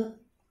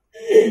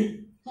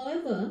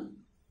 However,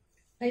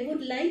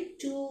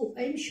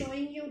 I'm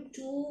showing you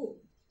two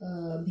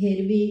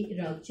Bhairavi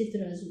Rag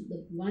Chitras,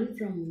 the one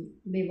from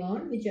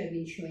Mewar, which I've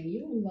been showing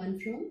you, and one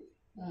from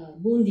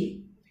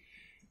Bundi.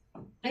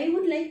 I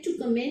would like to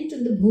comment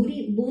on the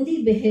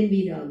Bundi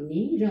Bhairavi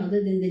Ragini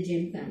rather than the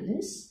Gem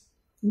Palace.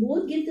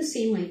 Both give the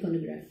same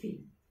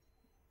iconography,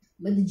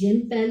 but the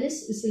Gem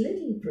Palace is a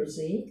little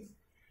prosaic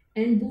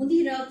and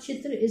Bundi Rag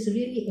Chitra is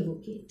really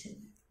evocative.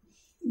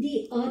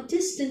 The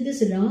artist in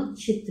this Rag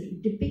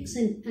Chitra depicts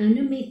an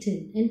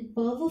animated and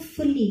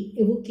powerfully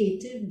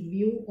evocative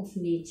view of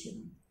nature.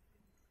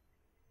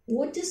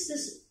 What is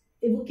this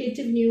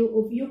evocative view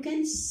of? You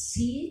can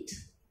see it,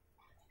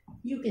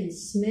 you can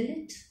smell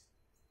it,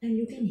 and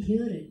you can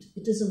hear it.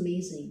 It is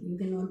amazing. You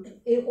cannot,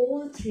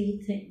 all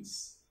three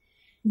things.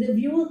 The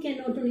viewer can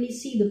not only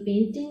see the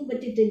painting,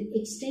 but it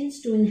extends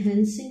to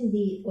enhancing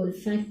the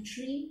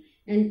olfactory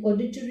and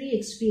auditory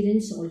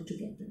experience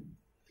altogether.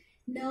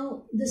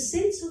 Now, the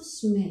sense of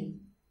smell.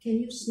 Can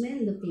you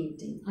smell the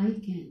painting? I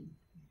can.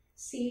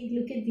 See,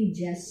 look at the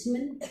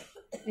jasmine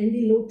and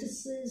the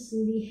lotuses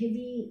and the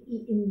heavy,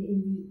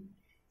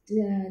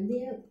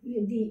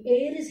 the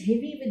air is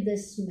heavy with the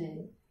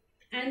smell.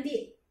 And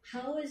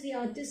how has the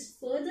artist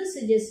further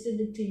suggested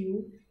it to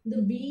you?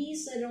 The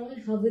bees are all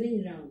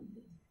hovering around.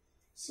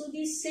 So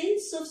the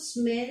sense of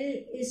smell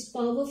is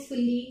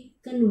powerfully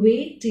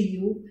conveyed to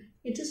you.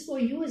 It is for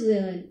you as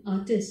an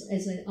artist,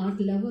 as an art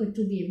lover,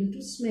 to be able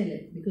to smell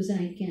it, because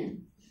I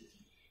can.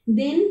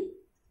 Then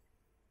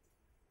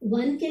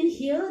one can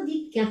hear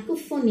the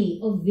cacophony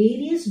of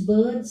various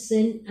birds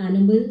and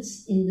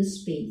animals in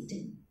this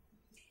painting.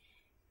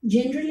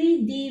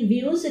 Generally, the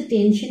viewer's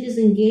attention is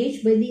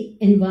engaged by the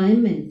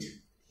environment.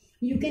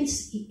 You can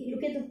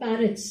look at the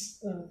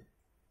parrots.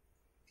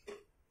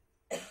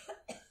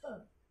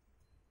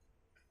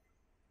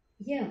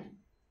 Yeah,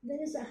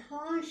 there is a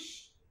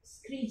harsh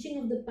screeching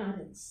of the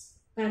parrots.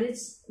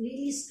 Parrots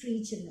really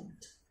screech a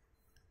lot.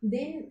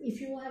 Then,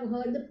 if you have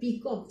heard the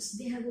peacocks,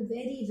 they have a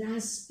very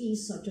raspy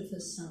sort of a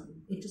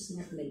sound. It is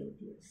not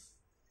melodious.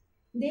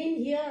 Then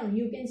here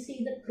you can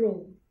see the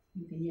crow.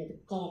 You can hear the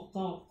caw,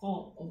 caw,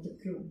 caw of the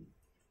crow.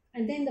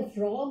 And then the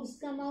frogs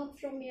come out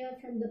from here,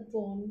 from the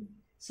pond.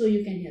 So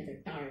you can hear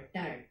the tar,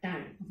 tar,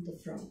 tar of the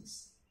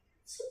frogs.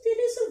 So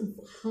there is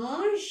a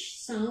harsh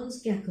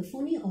sounds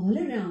cacophony all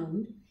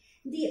around.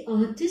 The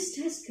artist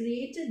has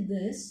created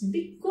this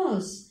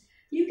because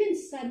you can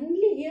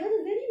suddenly hear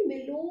the very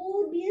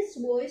melodious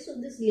voice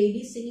of this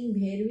lady singing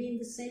Bhairavi in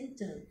the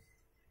center.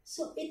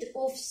 So it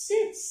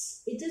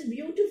offsets, it is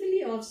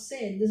beautifully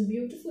offset, this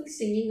beautiful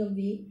singing of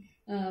the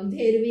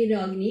Bhairavi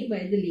Ragini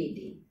by the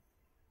lady.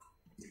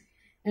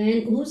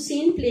 And who's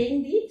seen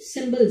playing the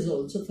cymbals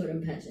also for a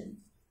bhajan.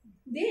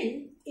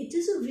 Then it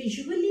is a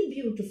visually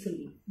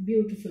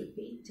beautiful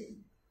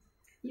painting.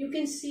 You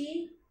can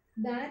see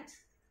that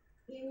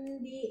in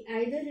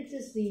either it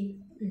is the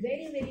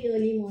very, very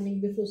early morning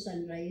before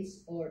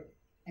sunrise or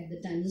at the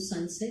time of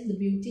sunset. The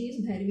beauty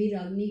is Bhairavi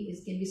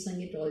Ragini can be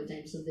sung at all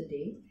times of the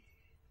day.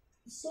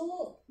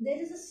 So there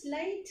is a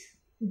slight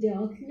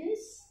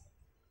darkness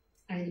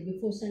either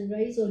before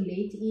sunrise or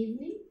late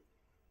evening,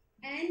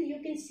 and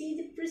you can see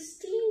the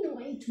pristine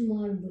white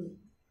marble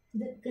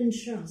that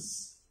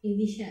contrasts in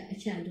the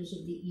shadows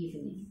of the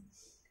evening.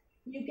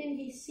 You can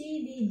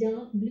see the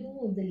dark blue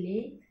of the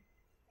lake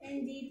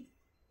and the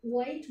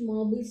white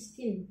marble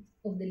skin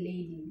of the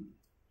lady,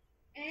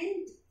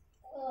 and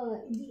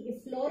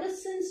the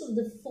fluorescence of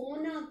the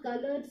fauna,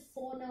 colored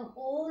fauna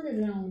all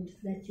around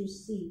that you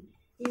see.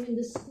 Even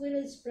the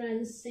squirrels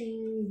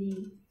prancing,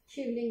 the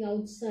shivling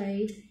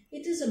outside.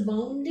 It is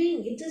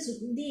abounding.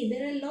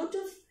 There are a lot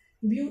of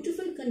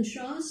beautiful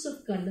contrasts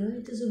of color.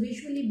 It is a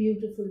visually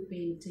beautiful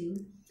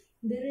painting.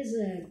 There is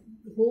a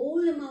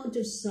whole amount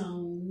of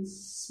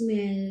sounds,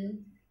 smell,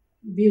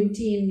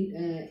 beauty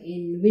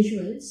in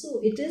visuals. So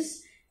it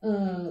is.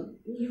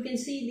 You can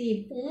see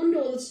the pond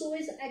also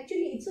is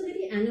actually, it's a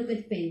very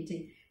animate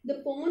painting.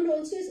 The pond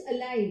also is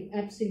alive,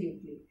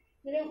 absolutely.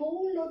 There are a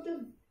whole lot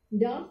of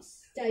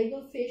ducks,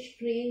 tiger fish,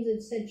 cranes,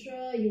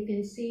 etc. You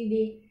can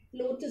see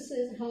the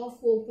lotuses half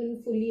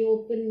open, fully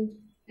opened,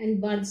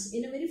 and buds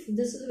in a very,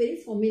 this is a very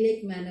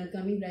formulaic manner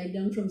coming right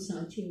down from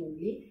Sanchi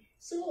only.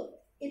 So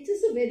it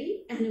is a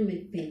very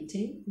animate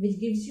painting which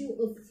gives you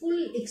a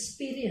full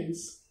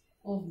experience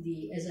of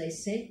the, as I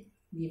said,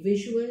 the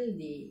visual,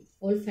 the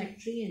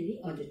olfactory and the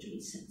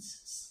auditory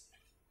senses.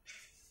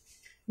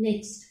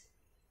 Next.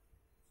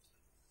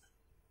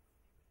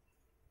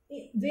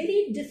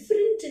 Very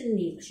different in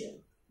nature.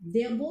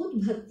 They are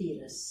both Bhakti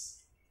Ras.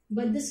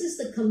 But this is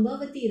the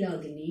Kambavati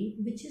Ragini,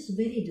 which is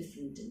very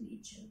different in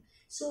nature.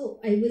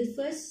 So I will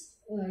first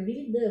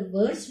read the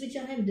verse which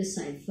I have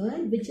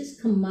deciphered, which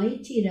is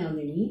Kamaiti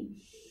Ragini.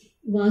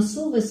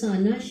 Vaso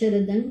Vasana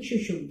Sharadam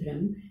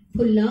Shushubhram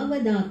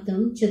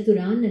Pullavadatam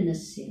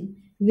Chaturananasya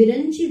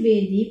Viranji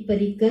Vedi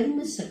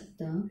Parikarma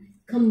Sakta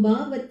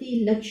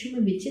Kambavati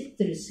Lakshma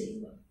Vichitra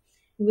Seva.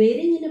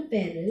 Wearing an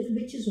apparel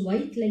which is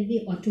white like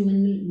the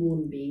autumnal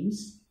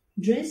moonbeams,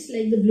 dressed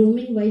like the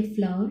blooming white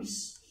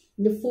flowers,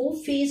 the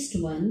four-faced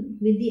one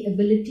with the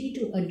ability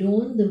to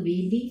adorn the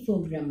Vedi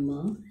for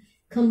Brahma,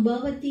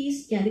 Kambavati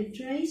is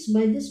characterized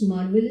by this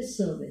marvelous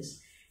service.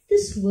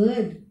 This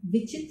word,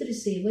 Vichitra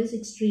Seva, is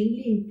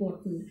extremely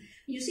important.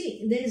 You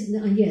see, there is,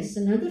 yes,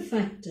 another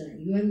factor.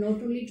 You have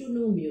not only to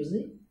know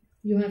music,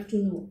 you have to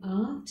know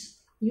art,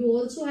 you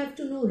also have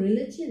to know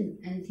religion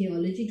and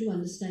theology to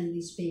understand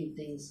these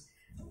paintings.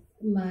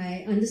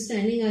 My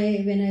understanding,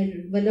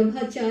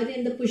 Vallabhacharya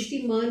and the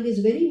Pushti Marg is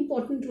very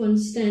important to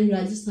understand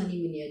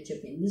Rajasthani miniature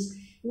painting. This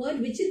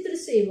word Vichitra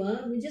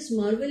Seva, which is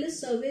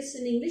marvelous service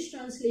in English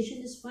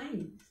translation, is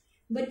fine.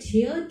 But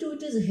here too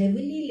it is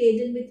heavily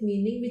laden with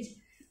meaning, which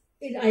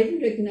I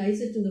didn't recognize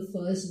it in the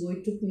first go.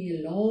 It took me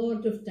a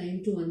lot of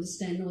time to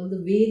understand all the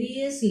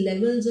various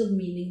levels of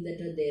meaning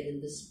that are there in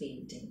this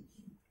painting.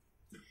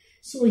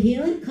 So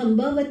here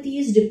Kambavati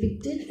is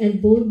depicted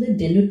at both the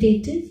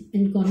denotative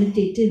and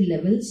connotative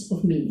levels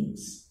of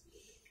meanings.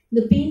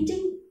 The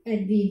painting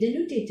at the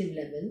denotative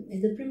level,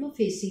 at the prima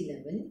facie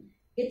level,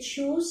 it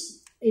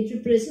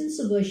represents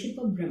the worship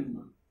of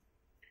Brahma.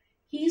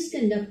 He is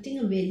conducting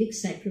a Vedic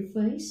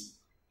sacrifice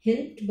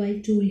helped by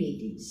two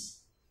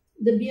ladies.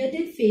 The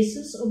bearded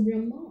faces of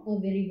Brahma are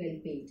very well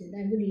painted.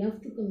 I would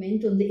love to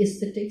comment on the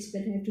aesthetics,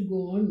 but I have to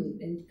go on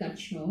and cut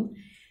short.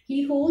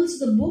 He holds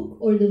the book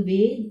or the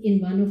Ved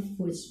in one of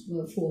his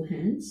four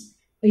hands.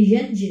 A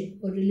yajna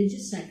or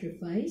religious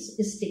sacrifice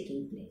is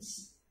taking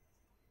place.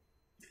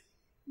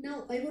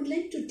 Now, I would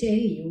like to tell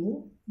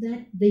you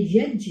that the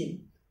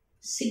yajna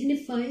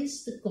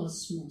signifies the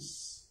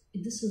cosmos.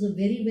 This is a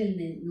very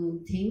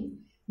well-known thing,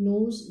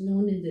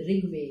 known in the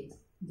Rig Veda.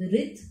 The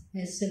Rit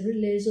has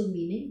several layers of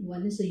meaning.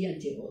 One is a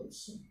yajna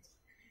also.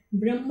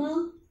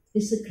 Brahma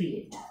is the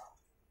creator.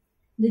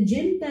 The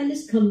gem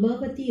palace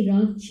Kambavati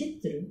Rag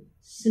Chitra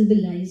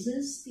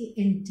symbolizes the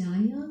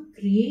entire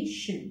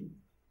creation,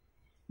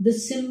 the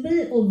symbol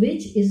of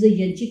which is the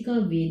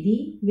Yajika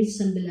Vedi, which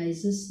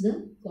symbolizes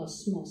the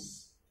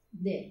cosmos.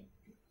 There.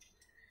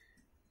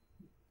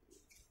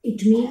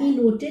 It may be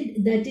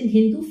noted that in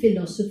Hindu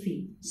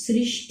philosophy,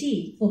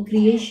 Srishti or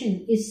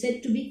creation is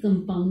said to be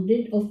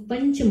compounded of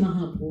Panch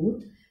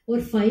Mahabhut or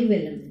five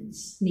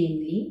elements,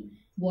 namely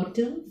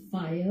water,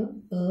 fire,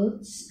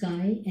 earth,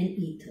 sky and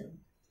ether.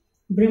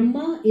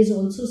 Brahma is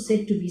also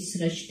said to be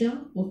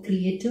Srashta or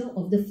creator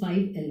of the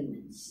five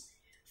elements.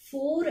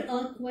 Four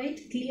are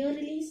quite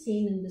clearly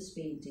seen in this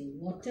painting: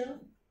 water,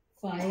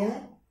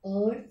 fire,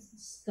 earth,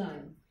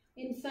 sky.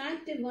 In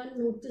fact, if one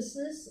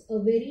notices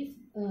a very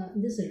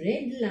this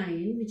red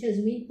line which has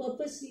been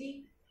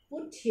purposely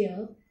put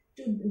here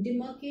to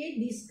demarcate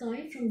the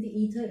sky from the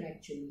ether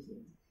actually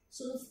here.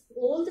 So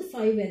all the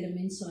five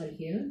elements are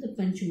here, the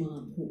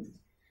Panchamahabhut.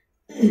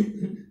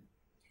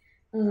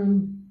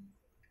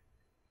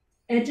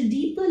 At a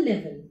deeper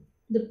level,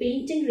 the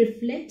painting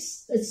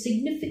reflects a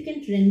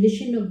significant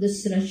rendition of the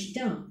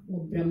Srashta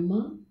or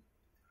Brahma,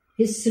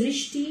 his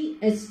Srishti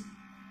as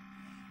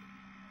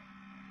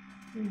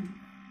can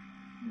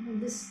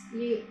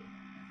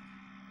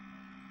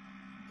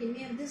we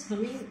have this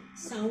humming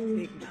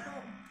sound?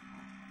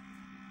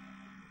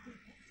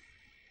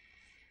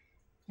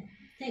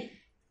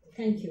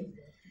 Thank you.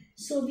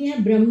 So we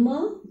have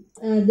Brahma,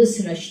 the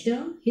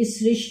Srashta,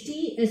 his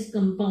Srishti as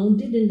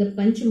compounded in the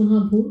Panch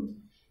Mahabhut,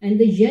 and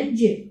the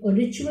Yajna or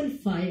ritual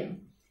fire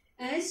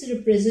as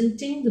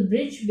representing the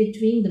bridge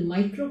between the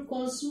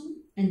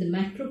microcosm and the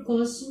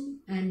macrocosm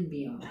and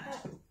beyond.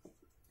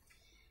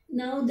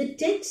 Now the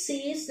text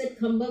says that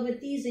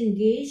Kambavati is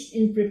engaged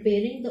in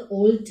preparing the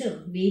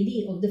altar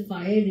Vedi of the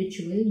fire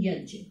ritual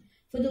Yajna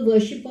for the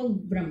worship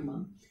of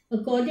Brahma.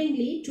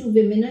 Accordingly, two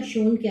women are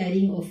shown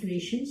carrying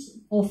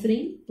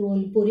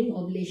pouring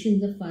oblation in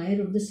the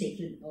fire of the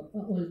sacred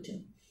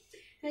altar.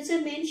 As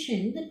I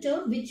mentioned, the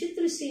term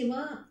Vichitra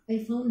Seva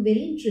I found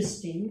very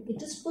interesting.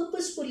 It is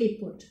purposefully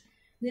put.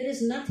 There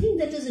is nothing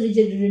that is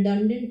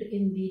redundant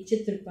in the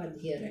Chitrapad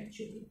here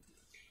actually.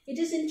 It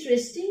is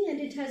interesting and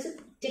it has a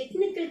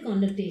technical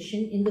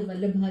connotation in the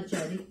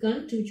Vallabhacharya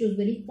cult, which was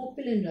very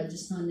popular in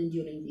Rajasthan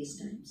during these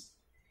times.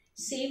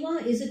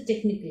 Seva is a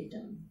technical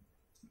term,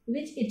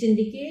 which it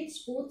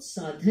indicates both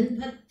sadhan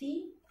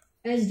bhakti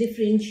as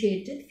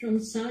differentiated from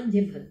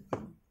sadhya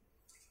bhakti.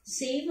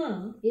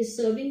 Seva is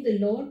serving the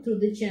Lord through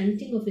the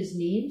chanting of his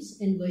names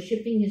and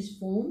worshipping his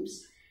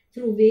forms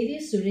through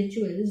various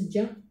rituals,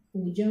 jap,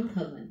 puja,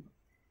 havan.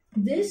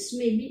 This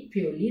may be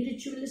purely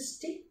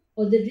ritualistic,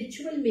 or the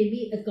ritual may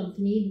be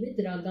accompanied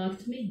with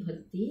ragatmik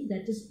bhakti,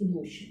 that is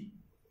emotion.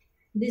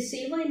 The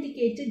seva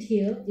indicated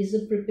here is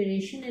the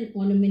preparation and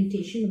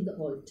ornamentation of the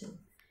altar.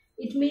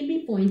 It may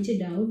be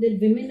pointed out that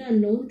women are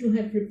known to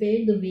have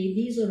prepared the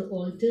Vedis or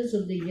altars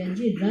of the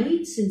Yaji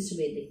right since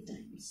Vedic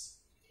times.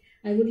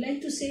 I would like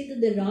to say that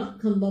the Rag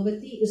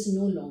Khambhavati is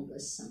no longer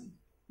sung.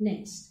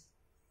 Next.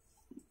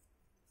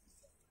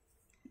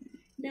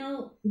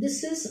 Now,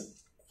 this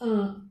is,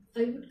 I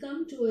would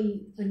come to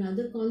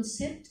another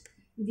concept,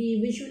 the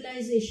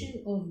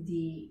visualization of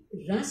the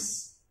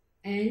Ras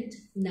and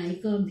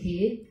Naika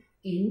Bhed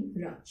in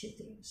Rag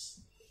Chitras.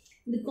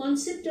 The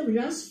concept of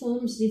Ras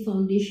forms the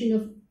foundation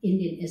of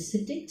Indian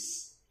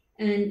aesthetics,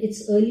 and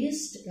its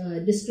earliest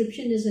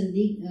description is in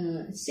the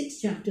 6th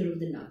chapter of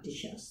the Natya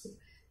Shastra.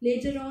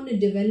 Later on, it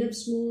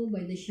develops more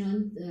by the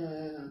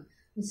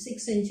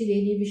 6th century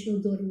AD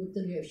Vishnu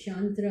Dharamuttar, you have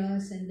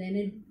Shantras, and then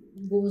it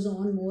goes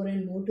on more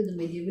and more to the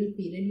medieval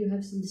period. You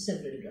have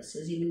several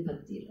rasas, even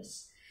Bhakti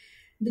Ras.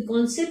 The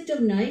concept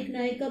of Naik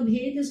Naika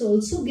Bhed is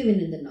also given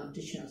in the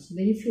Natya Shastra.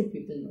 Very few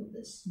people know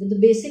this, but the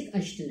basic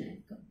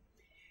Ashtanayaka.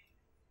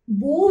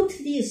 Both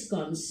these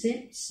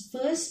concepts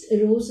first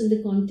arose in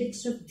the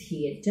context of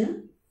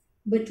theatre,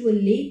 but were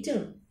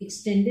later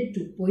extended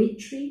to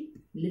poetry,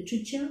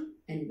 literature,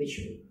 and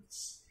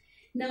visuals.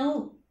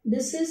 Now,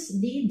 this is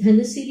the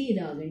Dhanasiri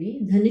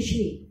Ragini,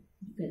 Dhanashri.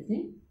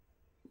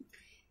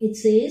 It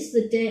says,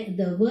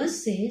 the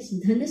verse says,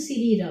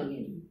 Dhanasiri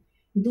Ragini,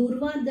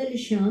 Durva Dal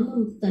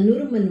Shamam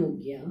Tanur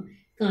Manogya,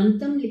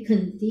 Kantam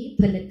Likhanti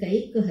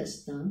Phalakaika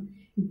Hasta,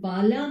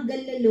 Bala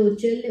Galla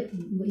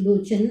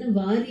Lochan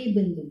Vari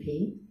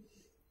Bandubhe,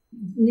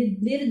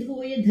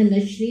 Nirdhoya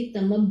Dhanashri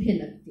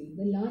Tamabhyanakti.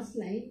 The last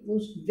line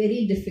was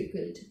very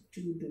difficult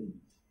to do.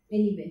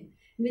 Anyway,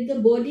 with the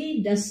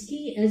body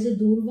dusky as a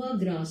Durva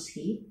grass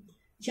heap,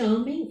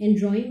 charming and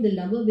drawing the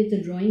lover with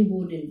a drawing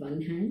board in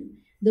one hand,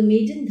 the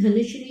maiden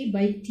Dhanashri,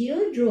 by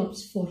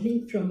teardrops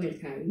falling from her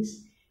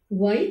eyes,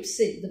 wipes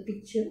it, the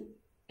picture,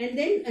 and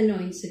then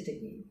anoints it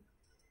again.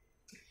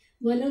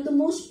 One of the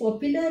most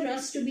popular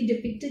ras to be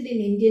depicted in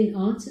Indian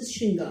arts is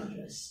Shringar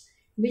Ras,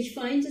 which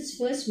finds its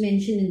first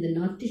mention in the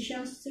Natya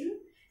Shastra,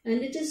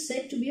 and it is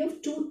said to be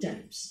of two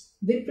types,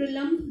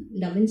 Vipralamb,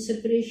 love and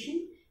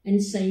separation, and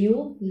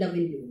Sayog, love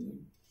and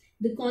union.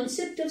 The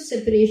concept of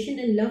separation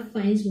and love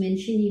finds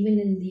mention even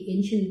in the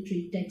ancient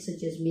literary texts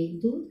such as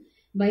Meghdut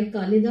by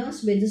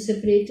Kalidas, where the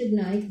separated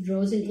Naik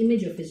draws an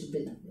image of his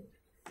beloved.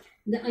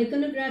 The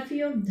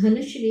iconography of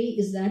Dhanashri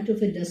is that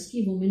of a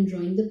dusky woman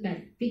drawing the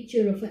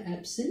picture of an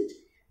absent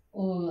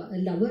or a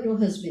lover or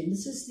husband.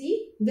 This is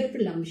the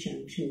Vipralam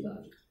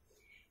Shringar.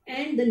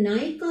 And the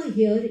Naika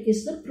here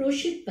is the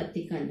Proshit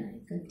Patika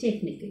Naika,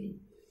 technically.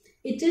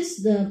 It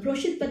is the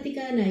Proshit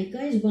Patika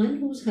Naika is one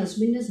whose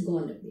husband has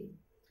gone away.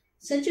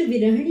 Such a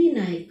Virahani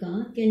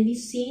Naika can be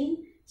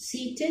seen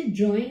seated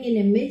drawing an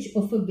image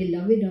of a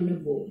beloved on a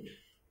board.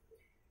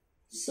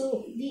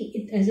 So,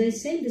 as I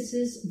said, this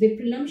is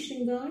Vipralam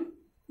Shringar.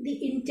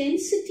 The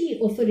intensity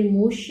of her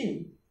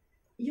emotion,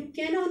 you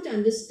cannot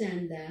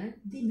understand that,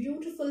 the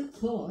beautiful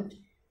thought,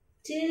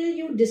 till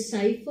you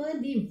decipher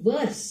the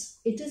verse.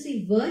 It is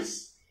a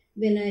verse,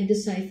 when I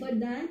decipher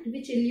that,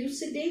 which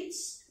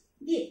elucidates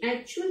the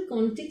actual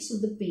context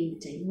of the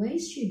painting. Why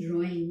is she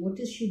drawing? What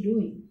is she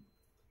doing?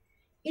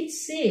 It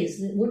says,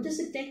 what does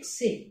the text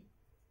say?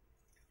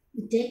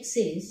 The text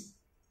says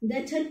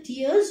that her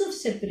tears of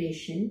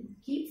separation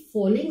keep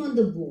falling on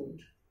the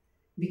board.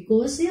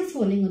 Because they are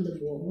falling on the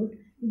board,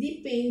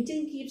 the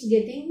painting keeps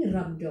getting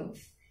rubbed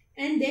off.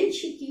 And then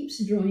she keeps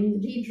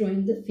redrawing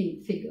the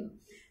figure.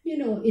 You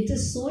know, it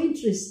is so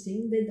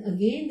interesting that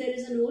again there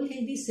is an old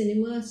Hindi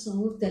cinema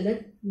song of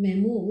Talat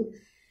Mahmood,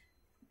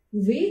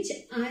 which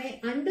I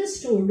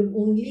understood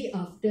only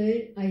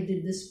after I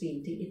did this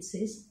painting. It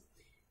says,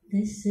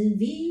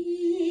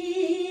 Tasveer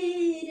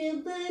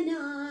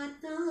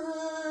banata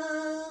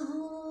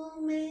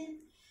hoon main,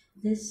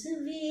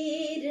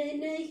 tasveer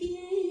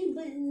nahi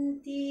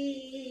banti,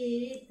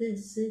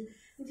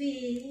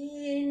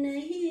 tasveer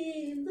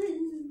nahi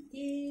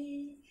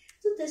banti.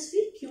 So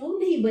tasveer क्यों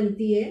नहीं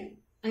बनती है?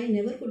 I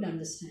never could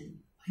understand.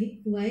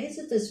 Why is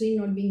a tasveer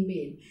not being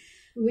made?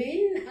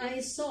 When I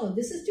saw,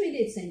 this is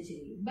 28th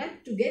century,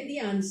 but to get the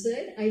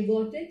answer, I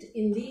got it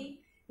in the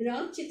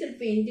Rag Chitra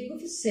painting of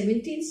the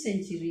 17th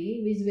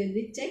century, which where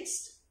the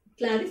text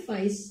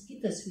clarifies ki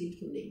tasveer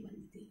kyun nahi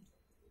banti.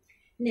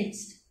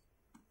 Next.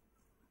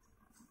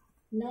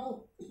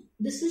 Now,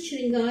 this is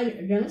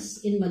Shringar Ras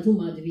in Madhu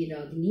Madhavi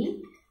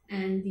Ragini,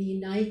 and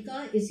the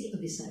Naika is the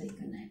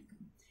Abhisarika Naika.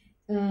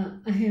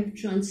 I have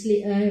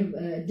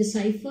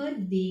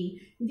deciphered the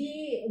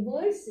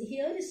verse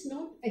here is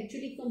not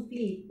actually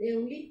complete. There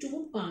are only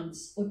two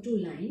parts or two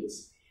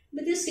lines.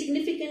 but they're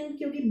significant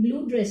क्योंकि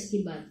blue dress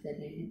की बात कर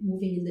रहे हैं,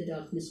 moving in the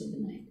darkness of the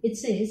night. It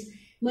says,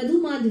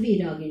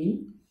 Madhumadhvi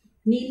Ragini,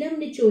 Neelam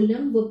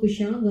Nicholam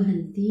Vapusha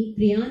Vahanti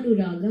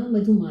Priyanuraga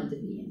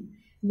Madhumadhaviyam.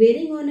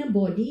 Wearing on her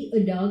body a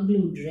dark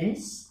blue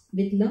dress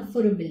with love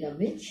for a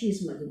beloved, she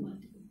is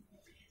Madhumadhavi.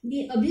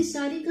 The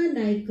Abhisarika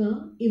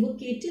Naika,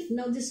 evocative,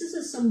 now this is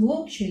a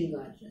Sambhog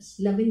Shringar dress,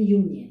 love and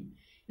union.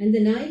 And the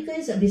Naika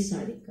is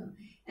Abhisarika.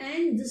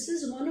 And this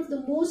is one of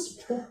the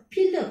most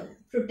popular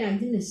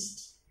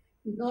protagonists,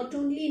 not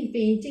only in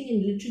painting,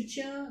 in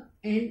literature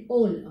and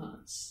all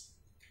arts.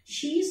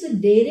 She is a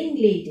daring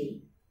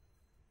lady,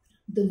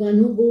 the one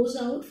who goes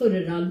out for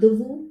a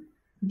rendezvous,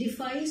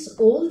 defies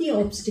all the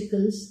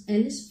obstacles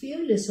and is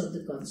fearless of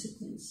the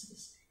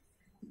consequences.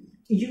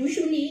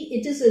 Usually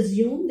it is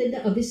assumed that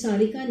the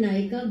Abhisarika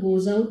Naika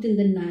goes out in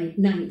the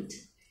night.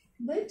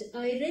 But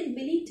I read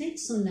many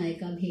texts on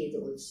Naika Bhed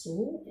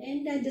also,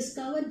 and I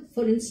discovered,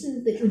 for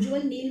instance, the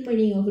Ujjwal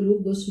Neelmani of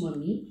Rup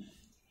Goswami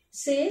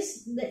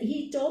says that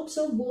he talks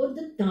of both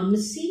the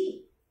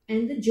Tamasi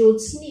and the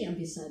Jyotsni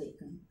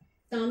Abhisarika.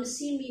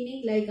 Tamasi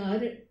meaning like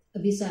our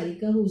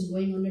Abhisarika who is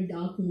going on a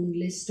dark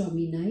moonless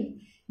stormy night,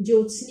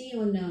 Jyotsni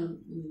on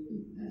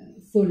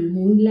a full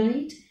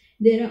moonlight.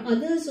 There are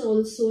others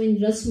also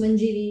in Ras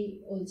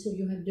Manjiri, also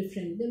you have there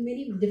are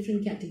many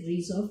different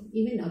categories of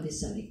even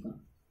Abhisarika.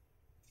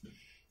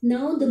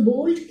 Now the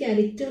bold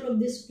character of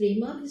this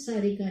Prema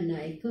Abhisarika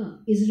Naika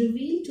is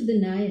revealed to the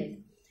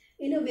Nayak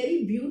in a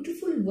very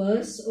beautiful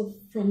verse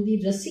from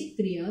the Rasik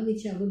Priya,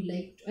 which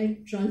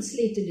I've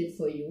translated it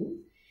for you.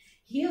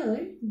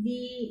 Here,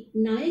 the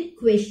Nayak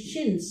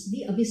questions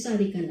the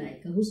Abhisarika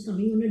Naika, who's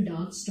coming on a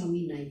dark,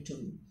 stormy night to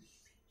him.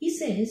 He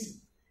says,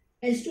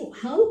 as to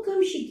how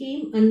come she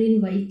came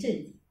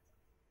uninvited,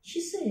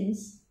 she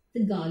says,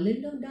 the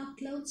garland of dark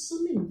clouds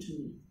summoned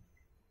me.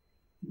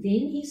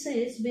 Then he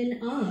says, when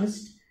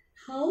asked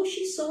how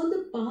she saw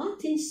the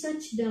path in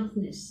such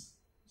darkness,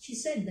 she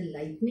said, the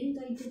lightning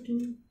guided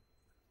me.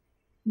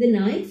 The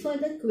Nayak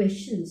further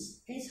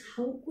questions as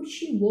how could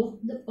she walk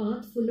the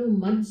path full of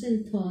muds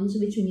and thorns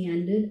which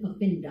meandered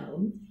up and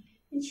down,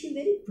 and she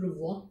very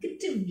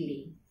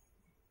provocatively,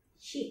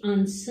 she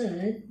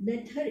answered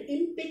that her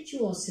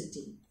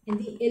impetuosity and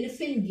the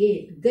elephant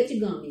gait,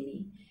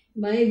 Gajgamini,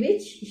 by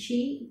which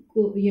she,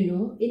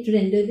 it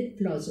rendered it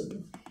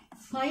plausible.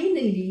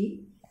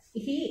 Finally,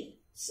 he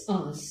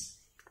asks,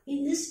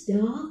 in this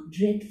dark,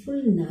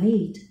 dreadful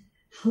night,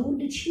 how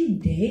did she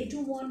dare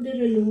to wander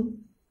alone?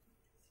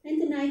 And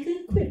the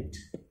Naika quipped,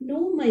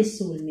 no, my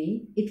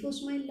soulmate, it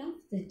was my love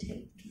that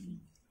helped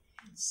me.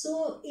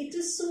 So it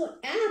is so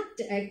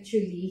apt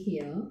actually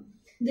here.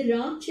 The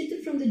Rag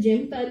Chitra from the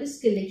Gem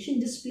Palace collection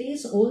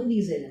displays all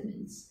these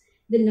elements.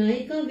 The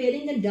Naika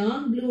wearing a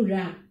dark blue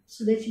wrap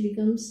so that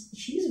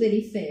she is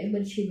very fair,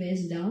 but she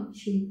wears dark,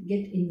 she'll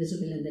get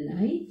invisible in the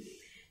night.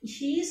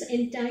 She is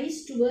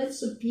enticed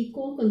towards a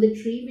peacock on the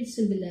tree which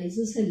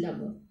symbolizes her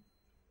lover.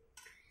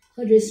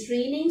 Her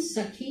restraining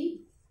Sakhi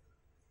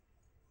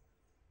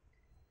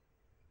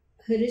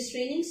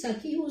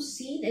who is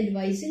seen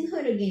advising her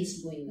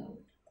against going out.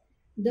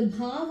 The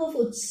bhav of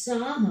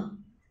utsaha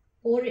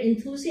or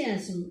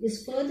enthusiasm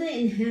is further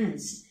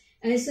enhanced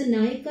as the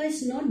Naika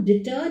is not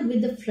deterred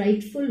with the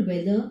frightful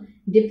weather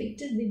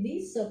depicted with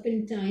these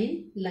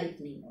serpentine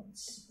lightning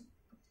bolts.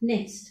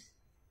 Next.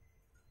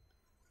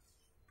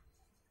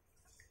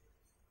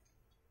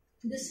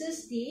 This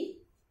is the,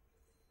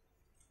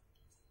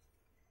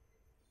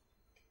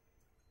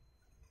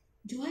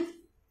 do I have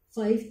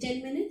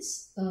 5-10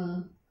 minutes?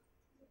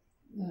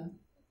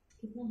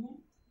 कितना है?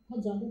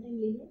 बहुत ज़्यादा time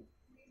ले लिया?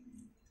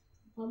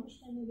 How much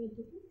time have we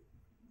taken?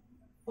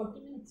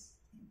 40 minutes.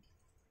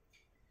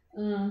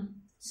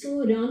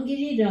 So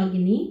Ramgiri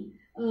Ragini,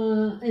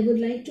 I would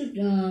like to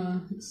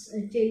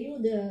tell you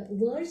the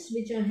verse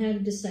which I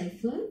have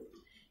deciphered.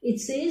 It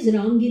says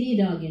Ramgiri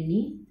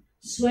Ragini,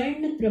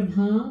 Swarna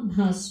Prabha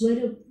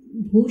Bhaswar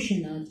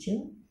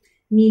Bhushanacha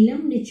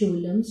Neelam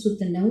Nicholam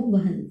Sutanau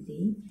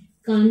Vahanti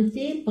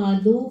Kante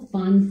Pado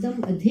Pantam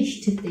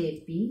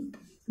Adhishthitepi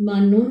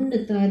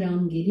Manonnata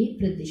Ramgiri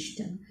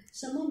Pradishta.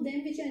 Some of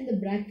them which are in the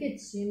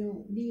brackets,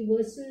 the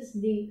verses,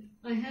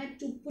 I had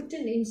to put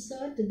and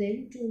insert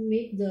them to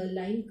make the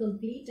line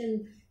complete,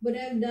 but I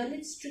have done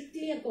it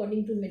strictly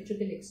according to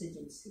metrical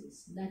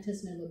exigencies. That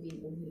has never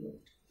been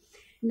overlooked.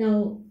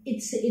 Now,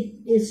 it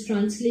is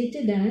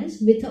translated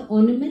as, with her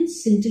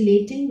ornaments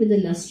scintillating with the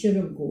lustre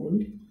of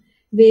gold,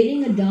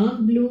 wearing a dark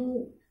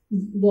blue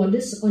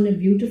bodice on a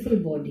beautiful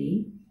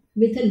body,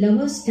 with a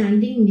lover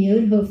standing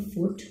near her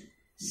foot,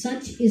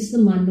 such is the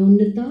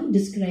Manonnata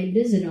described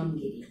as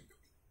Ramgiri.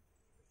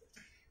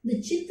 The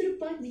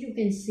Chitrapad you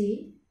can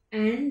see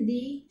and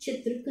the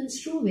Chitra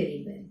construe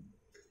very well.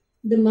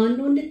 The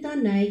Manonnata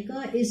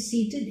Naika is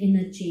seated in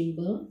a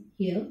chamber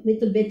here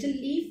with a betel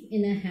leaf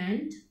in her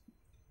hand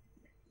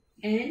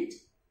and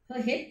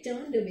her head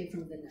turned away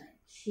from the night.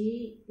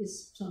 She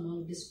is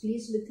somehow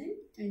displeased with him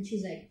and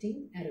she's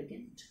acting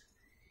arrogant.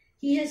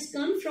 He has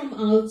come from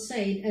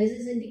outside as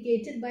is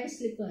indicated by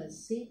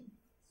slippers. See,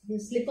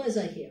 his slippers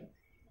are here.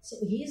 So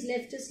he's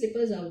left his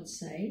slippers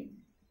outside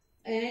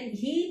and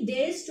he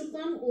dares to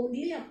come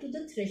only up to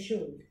the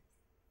threshold.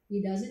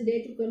 He doesn't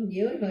dare to come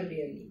near her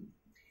really.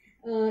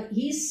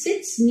 He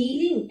sits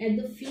kneeling at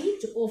the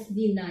feet of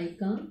the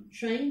Naika,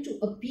 trying to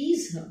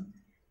appease her,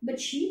 but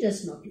she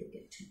does not look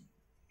at him.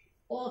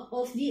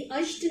 Of the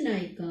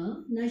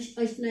Ashtanaika,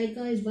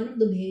 Ashtanaika is one of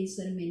the Bheds,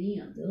 there are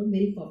many other,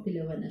 very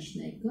popular one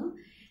Ashtanaika.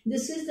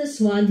 This is the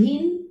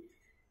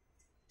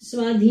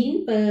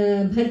Swadhin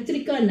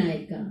Bhartrika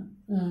Naika,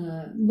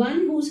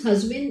 one who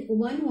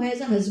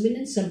has a husband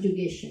in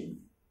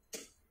subjugation,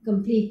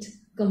 complete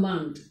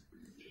command.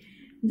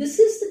 This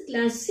is the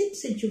classic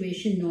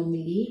situation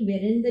normally,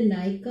 wherein the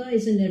Naika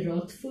is in a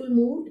wrathful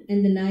mood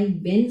and the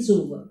Naik bends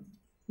over,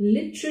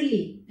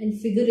 literally and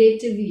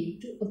figuratively,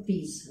 to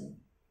appease her.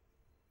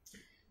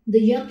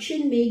 The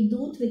Yakshan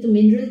Meghdut with a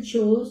mineral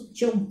chalk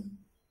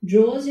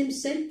draws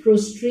himself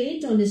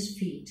prostrate on his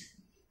feet,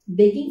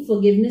 begging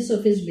forgiveness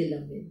of his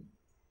beloved.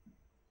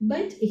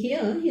 But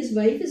here his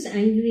wife is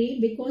angry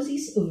because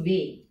he's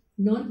away,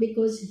 not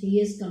because he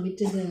has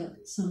committed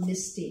some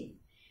mistake.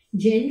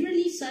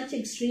 Generally, such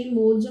extreme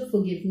modes of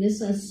forgiveness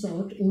are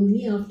sought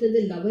only after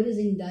the lover is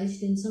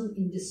indulged in some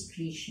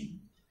indiscretion.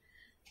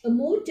 A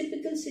more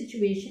typical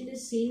situation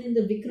is seen in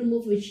the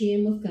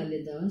Vikramavishayam of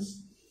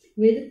Kalidas,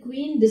 where the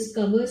queen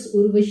discovers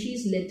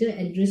Urvashi's letter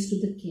addressed to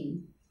the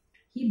king.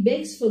 He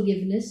begs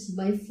forgiveness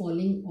by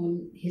falling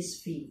on his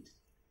feet.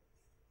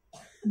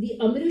 The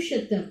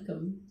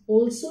Amarushatakam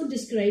also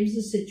describes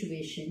the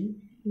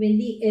situation when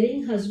the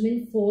erring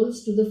husband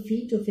falls to the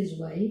feet of his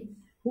wife,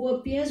 who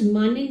appears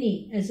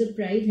manini as her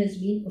pride has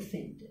been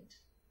offended.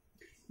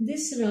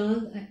 This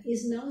rag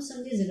is now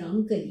sung as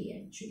Ramkali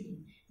actually,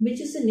 which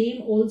is the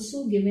name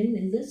also given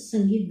in the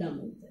Sangeet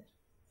Damodar.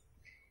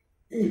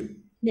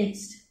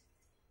 Next.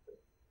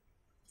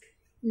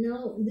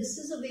 Now, this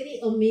is a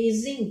very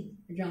amazing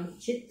Rag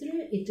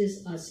Chitra. It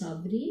is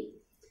Asavri.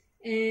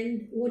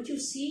 And what you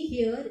see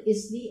here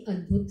is the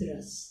Adbhut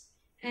Ras.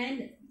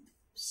 And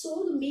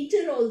so the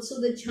meter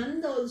also, the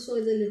chand also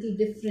is a little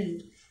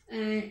different.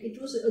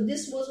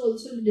 This was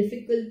also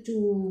difficult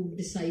to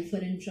decipher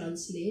and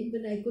translate,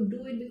 but I could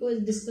do it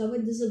because I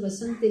discovered this is a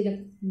Vasant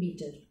Tilak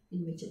meter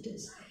in which it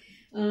is.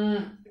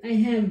 I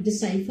have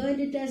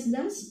deciphered it as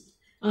thus: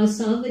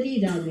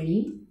 Asavari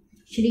Ragini,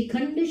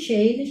 Shrikhand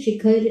Shail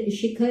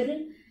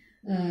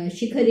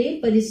Shikhare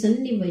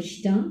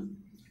Parisannivashta,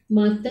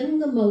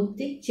 Matanga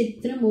Mautik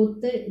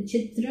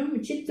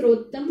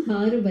Chitrottam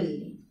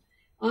Harvalli,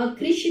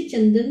 Akrish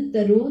Chandan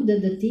Taro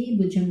Dadati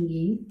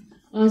Bhujangi,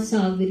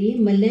 Asavri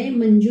Malay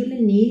Manjul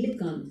Neel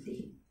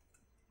Kanti,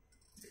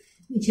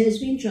 which has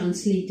been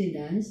translated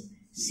as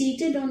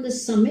seated on the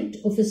summit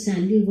of a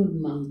sandalwood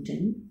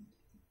mountain,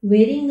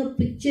 wearing a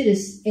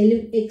picturesque,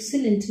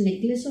 excellent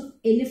necklace of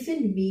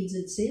elephant beads,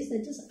 it says,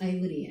 that is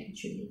ivory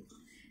actually.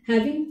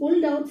 Having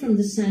pulled out from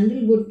the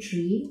sandalwood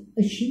tree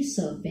a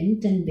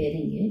she-serpent and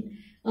bearing it,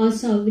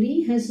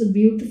 Asavri has the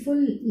beautiful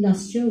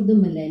lustre of the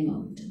Malay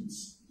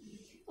mountains.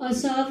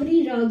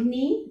 Asavri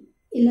Ragni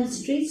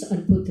illustrates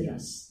Adbhut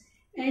Ras,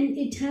 and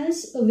it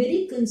has a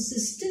very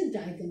consistent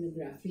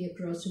iconography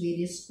across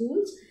various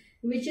schools,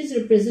 which is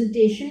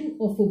representation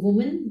of a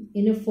woman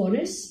in a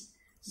forest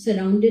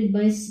surrounded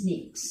by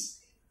snakes.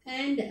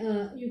 And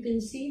you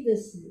can see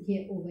this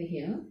here over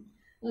here.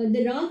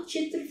 The Rag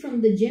Chitra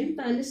from the Gem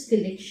Palace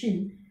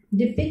collection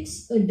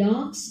depicts a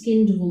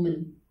dark-skinned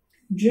woman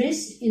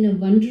dressed in a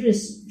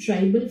wondrous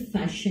tribal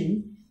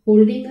fashion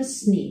holding a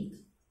snake.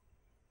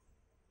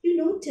 You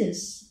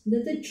notice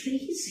that the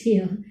trees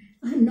here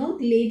are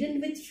not laden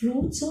with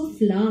fruits or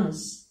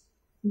flowers,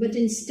 but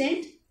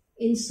instead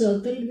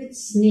encircled with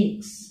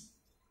snakes.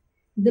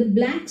 The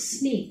black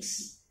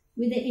snakes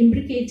with their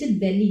imbricated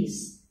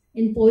bellies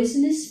and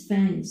poisonous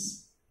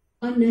fangs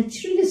are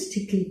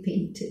naturalistically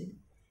painted,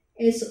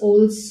 as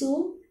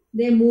also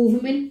their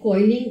movement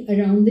coiling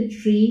around the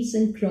trees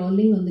and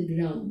crawling on the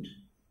ground.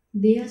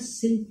 They are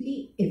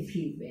simply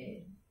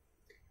everywhere.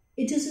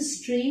 It is a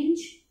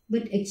strange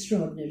but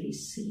extraordinary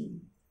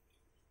scene,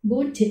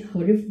 both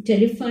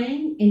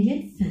terrifying and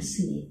yet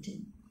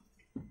fascinating.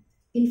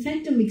 In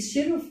fact, a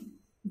mixture of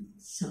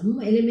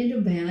some element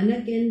of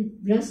Bhayanak and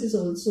Ras is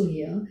also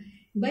here,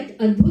 but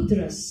Adbhut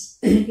Ras,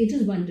 it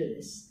is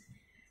wondrous.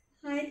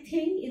 I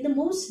think in the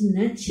most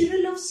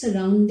natural of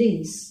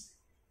surroundings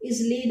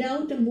is laid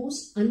out a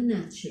most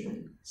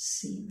unnatural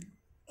scene.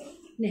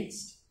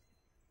 Next.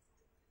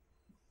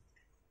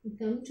 We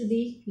come to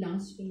the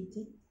last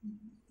painting.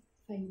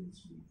 5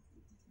 minutes more.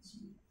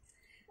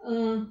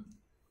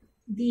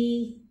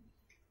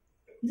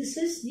 This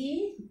is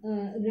the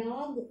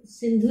Rag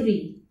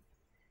Sindhuri,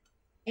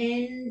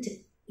 and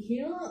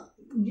here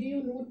do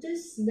you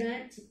notice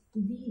that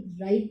the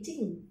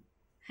writing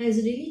has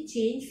really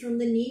changed from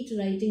the neat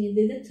writing?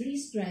 There are 3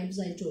 scribes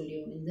I told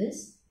you in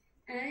this,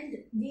 and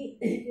the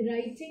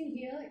writing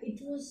here,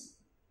 it was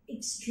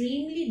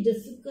extremely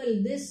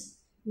difficult. This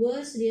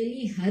verse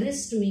really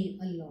harassed me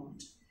a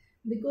lot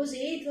because A,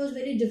 it was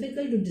very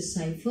difficult to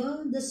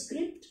decipher the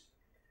script,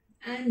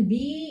 and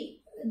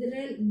B,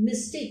 there are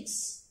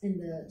mistakes in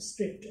the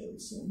script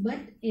also. But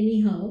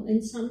anyhow,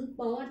 and some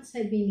parts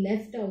have been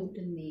left out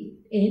in the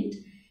end.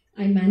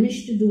 I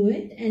managed to do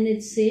it, and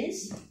it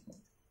says,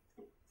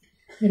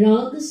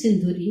 Rag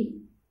Sindhuri,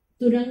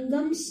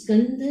 Turangam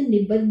Skandha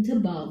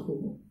Nibaddha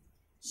Bahu,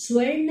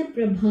 Swarna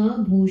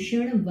Prabha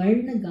Bhushan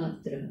Varna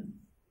Gatra,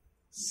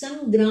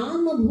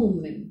 Sangrama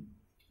Bhumim,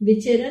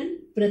 Vicharan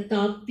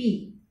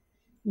Pratapi.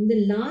 And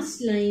the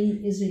last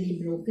line is really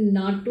broken.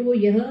 Nato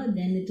Yaha,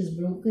 then it is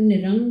broken.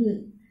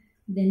 Rang,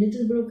 then it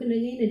is broken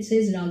again. It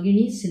says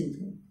Ragini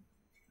Sindhu.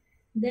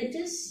 That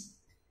is,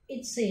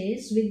 it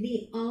says, with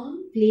the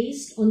arm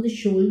placed on the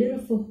shoulder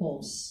of a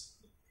horse,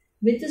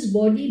 with his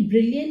body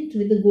brilliant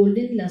with the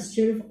golden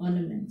luster of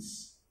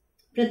ornaments.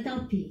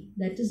 Pratapi,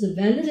 that is the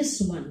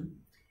valorous one,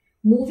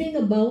 moving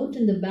about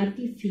in the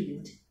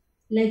battlefield,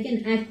 like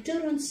an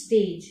actor on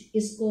stage,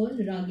 is called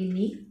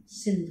Ragini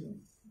Sindhu.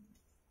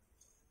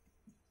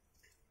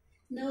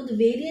 Now, the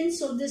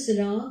variants of this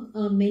rag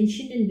are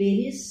mentioned in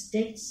various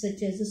texts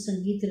such as the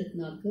Sangeet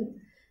Ratnakar,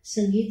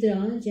 Sangeet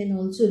Raj, and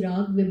also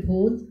Rag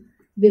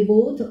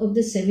Vibodh of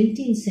the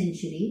 17th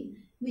century,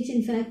 which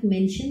in fact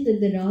mention that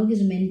the rag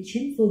is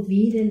mentioned for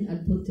Veer and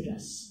Adbhut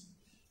Ras.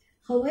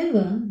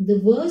 However, the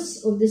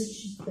verse of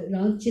this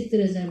rag chitra,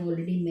 as I have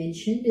already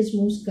mentioned, is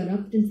most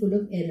corrupt and full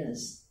of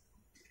errors.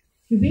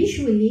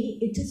 Visually,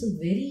 it is a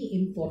very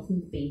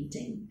important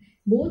painting,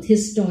 both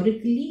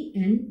historically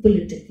and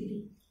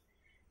politically.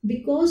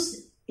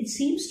 Because it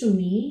seems to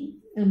me,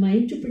 my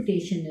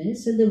interpretation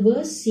is that the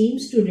verse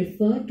seems to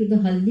refer to the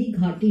Haldi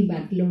Ghati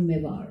battle of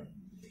Mewar,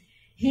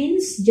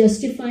 hence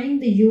justifying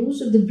the use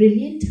of the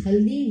brilliant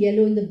Haldi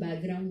yellow in the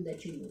background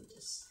that you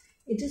notice.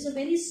 It is a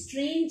very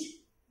strange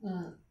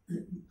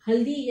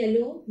Haldi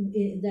yellow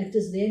that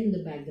is there in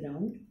the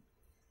background,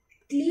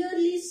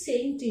 clearly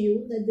saying to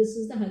you that this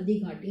is the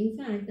Haldi Ghati. In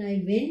fact,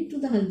 I went to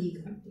the Haldi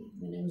Ghati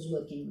when I was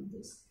working on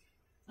this.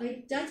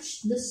 I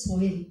touched the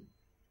soil,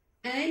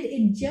 and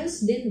it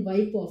just didn't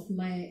wipe off.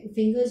 My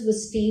fingers were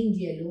stained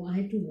yellow. I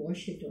had to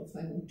wash it off.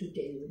 I want to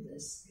tell you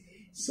this.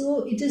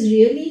 So it is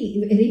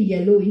really very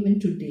yellow even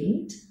to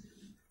date.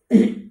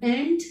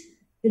 And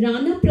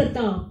Rana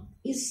Pratap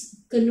is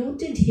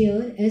connoted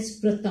here as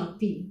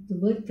Pratapi. The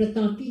word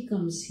Pratapi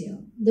comes here.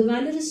 The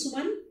valorous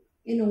one,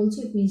 and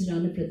also it means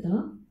Rana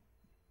Pratap.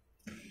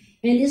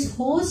 And his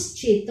horse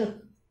Chetak.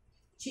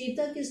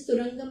 Chetak is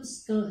Turangam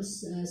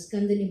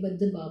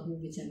Skandhanibadha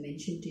Bahu, which I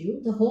mentioned to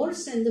you. The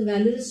horse and the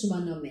valorous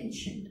one are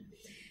mentioned.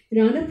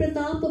 Rana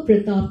Pratap or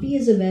Pratapi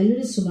is a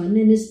valorous one,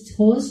 and his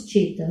horse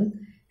Chetak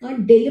are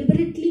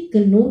deliberately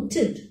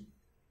connoted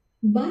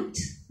but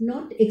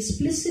not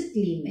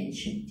explicitly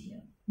mentioned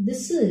here.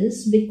 This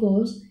is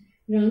because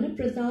Rana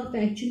Pratap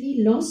actually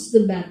lost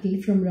the battle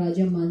from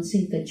Raja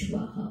Mansingh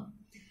Kachwaha.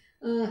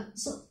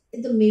 So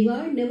the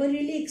Mewar never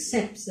really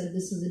accepts that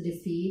this is a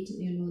defeat.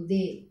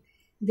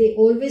 They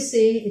always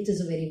say it is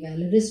a very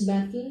valorous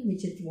battle,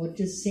 which is what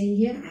is saying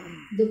here.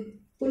 The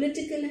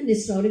political and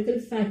historical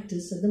fact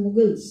is that the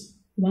Mughals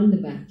won the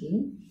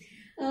battle.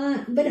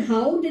 But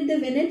how did they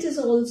win it is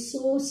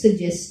also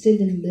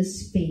suggested in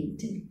this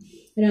painting.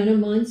 Rana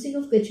Mansingh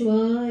of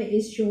Kachwaha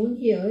is shown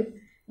here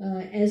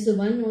as the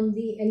one on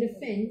the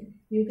elephant.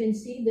 You can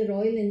see the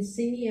royal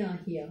insignia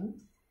here.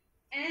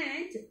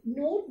 And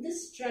note the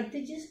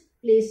strategic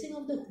placing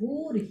of the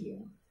hoor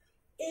here.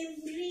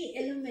 Every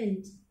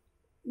element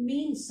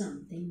means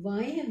something.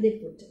 Why have they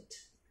put it?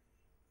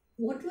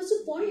 What was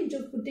the point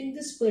of putting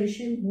this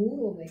Persian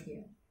hoor over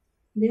here?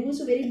 There was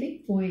a very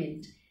big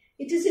point.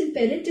 It is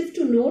imperative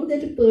to note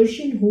that a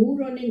Persian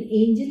hoor on an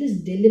angel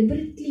is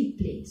deliberately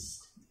placed,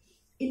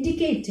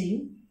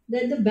 indicating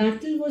that the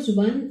battle was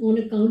won on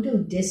account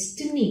of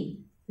destiny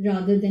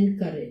rather than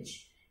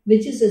courage,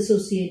 which is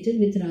associated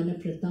with Rana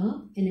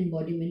Pratap, an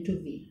embodiment of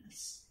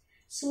Veeras.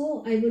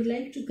 So I would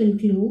like to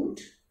conclude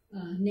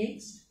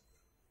next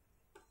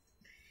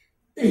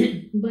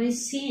by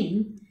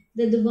saying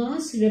that the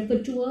vast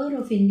repertoire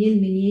of Indian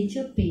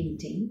miniature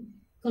painting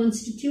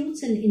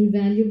constitutes an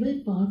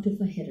invaluable part of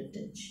our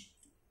heritage.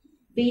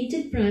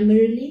 Painted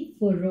primarily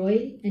for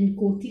royal and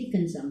courtly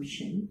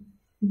consumption,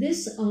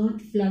 this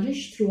art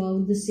flourished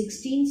throughout the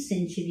 16th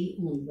century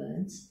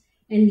onwards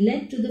and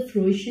led to the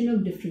fruition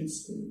of different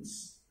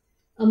schools.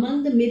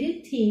 Among the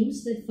myriad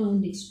themes that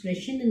found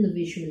expression in the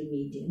visual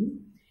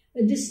medium,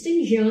 a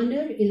distinct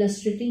genre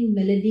illustrating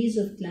melodies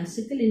of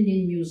classical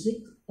Indian music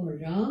or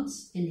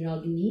rags and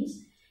raginis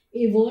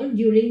evolved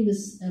during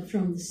this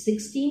from the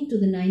 16th to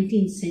the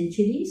 19th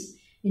centuries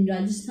in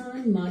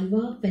Rajasthan,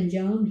 Malwa,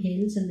 Punjab,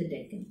 Hills and the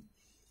Deccan.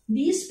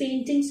 These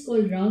paintings,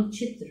 called Rag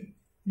Chitra,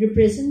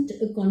 represent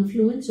a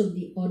confluence of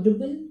the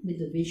audible with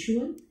the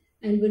visual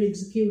and were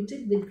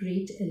executed with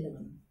great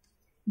elan.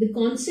 The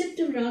concept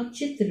of Rag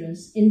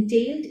Chitras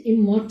entailed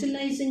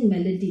immortalizing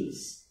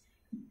melodies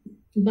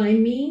by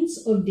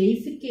means of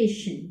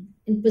deification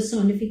and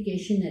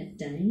personification at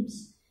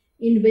times,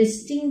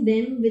 investing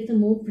them with a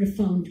more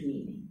profound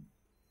meaning.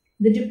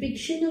 The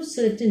depiction of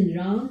certain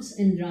rags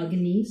and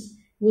raginis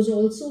was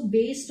also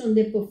based on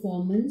their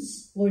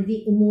performance or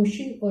the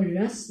emotion or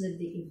ras that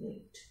they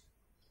evoked.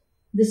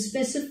 The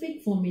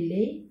specific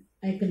formulae,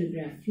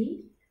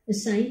 iconography,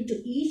 assigned to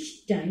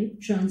each type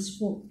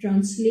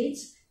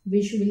translates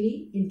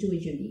visually into a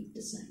unique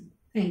design.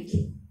 Thank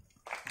you.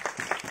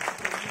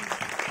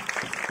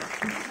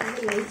 Have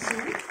the lights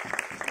on?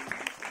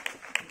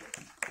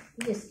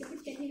 Yes,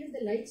 can you have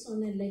the lights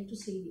on? I'd like to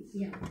see you.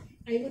 Yeah.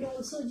 I would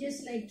also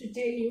just like to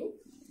tell you,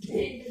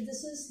 and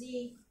this is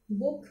the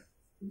book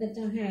that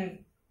I have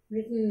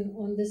written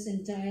on this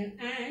entire,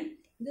 and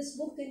this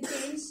book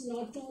contains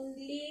not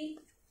only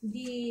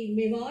the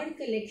Mewar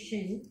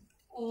collection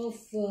of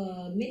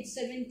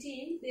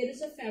mid-17th, there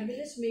is a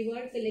fabulous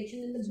Mewar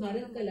collection in the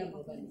Bharat Kala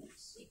Bhavan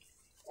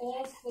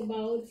of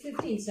about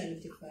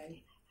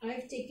 1575.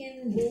 I've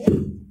taken both.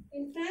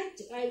 In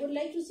fact, I would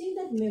like to say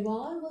that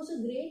Mewar was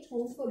a great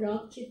home for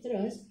Rag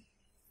Chitras.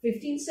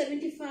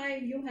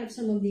 1575, you have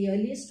some of the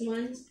earliest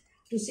ones,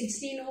 to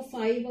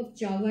 1605 of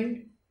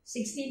Chawand,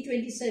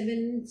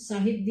 1627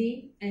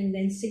 Sahibdi, and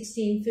then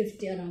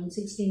 1650, around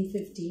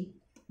 1650,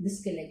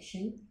 this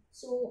collection.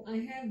 So I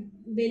have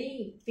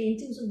many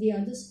paintings of the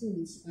other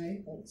schools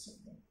I also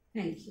there.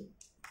 Thank you.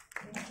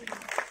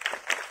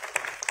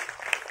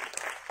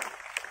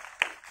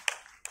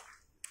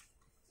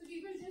 So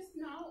we will just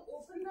now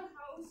open the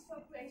house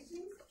for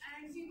questions,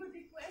 and we would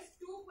request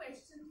 2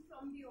 questions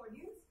from the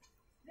audience.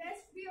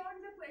 Rest beyond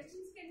the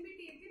questions can be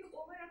taken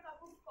over a cup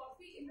of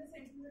coffee in the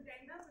central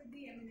agenda with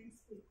the eminent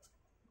speaker.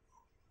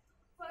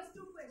 First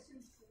 2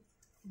 questions, please.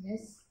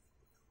 Yes.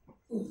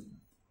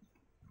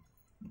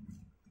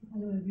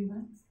 Hello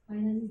everyone. My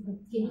name is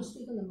Dr. Can you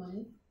speak on the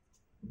mic?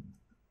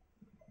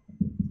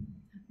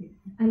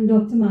 I'm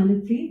Dr.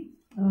 Manapri.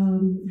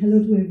 Hello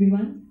to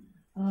everyone.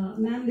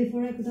 Ma'am,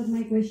 before I put up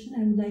my question,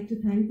 I would like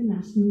to thank the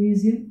National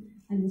Museum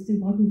and most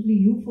importantly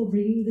you for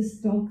bringing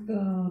this talk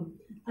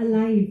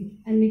alive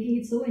and making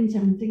it so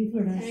enchanting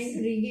for us. Thank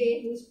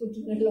Rige, who's put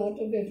in a lot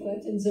of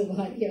effort, and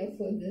Zavaria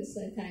for this.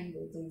 I thank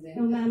both of them.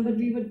 No ma'am, but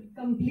we were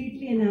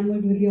completely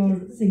enamored with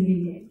your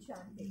singing.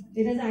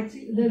 It has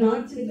actually, the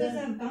Rag Chitras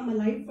have come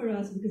alive for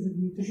us because of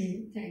you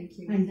today. Thank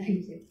you. Thank you.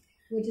 You.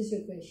 What is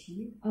your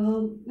question?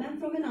 Ma'am,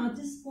 from an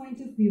artist's point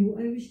of view,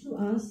 I wish to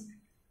ask,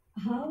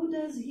 how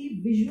does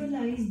he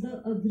visualize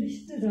the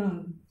Adrishta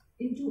Rag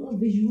into a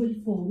visual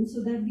form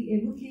so that the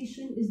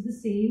evocation is the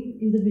same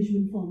in the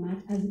visual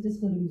format as it is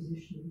for a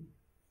musician?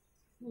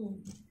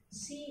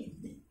 See,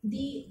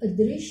 the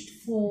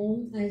Adrisht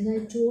form, as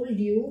I told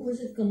you,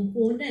 was a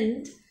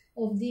component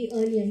of the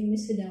earlier, you may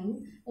sit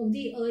down, of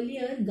the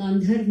earlier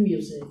Gandharv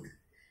music,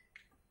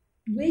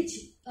 which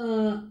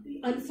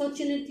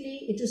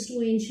unfortunately it is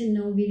too ancient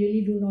now, we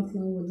really do not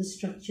know what the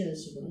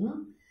structures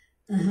were.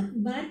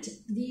 But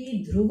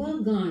the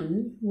Dhruva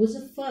Gan was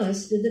the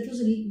first, that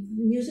was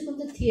music of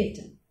the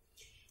theatre.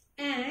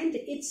 And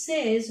it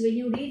says, when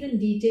you read in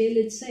detail,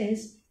 it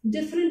says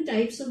different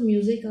types of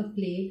music are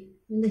played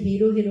when the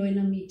hero-heroine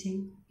are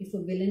meeting, if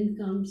a villain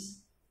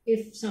comes,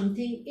 if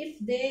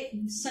they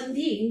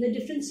sandhi, in the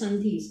different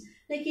sandhis.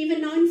 Like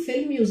even now in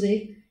film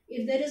music,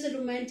 if there is a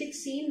romantic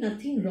scene,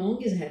 nothing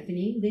wrong is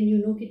happening, then you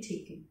know ki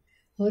theek hai.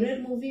 Horror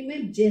movie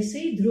mein jaise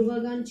hi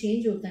Dhruva Gan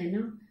change hota hai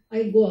na,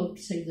 I go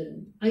outside the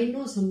room. I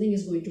know something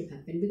is going to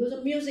happen because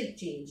the music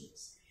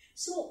changes.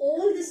 So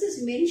all this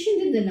is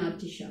mentioned in the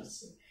Natya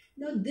Shastra.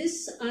 Now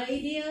this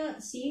idea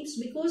seems,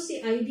 because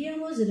the idea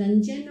was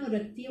Ranjan or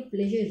Rakti or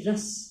pleasure,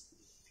 Ras.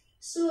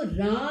 So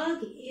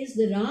Rag is,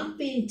 the Rag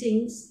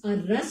paintings are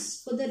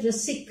Ras for the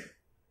Rasik.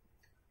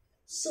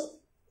 So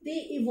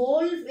they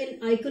evolve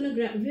in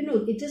iconography.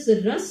 It is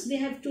the Ras they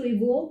have to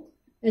evoke.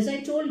 As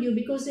I told you,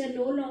 because they are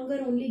no longer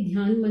only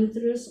Dhyan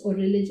mantras or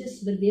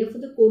religious, but they are for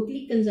the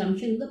courtly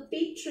consumption of the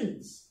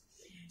patrons.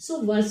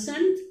 So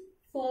Vasant,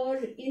 for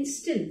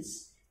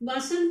instance,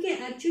 Vasant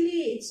ke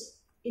actually,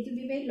 it will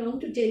be very long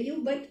to tell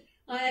you, but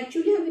I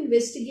actually have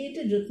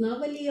investigated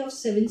Ratnavali of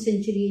 7th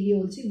century area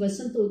also.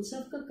 Vasant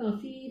Utsav ka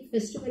kafi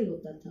festival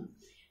hota tha,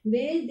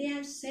 where they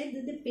have said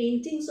that the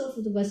paintings of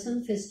the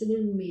Vasant festival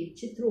were made,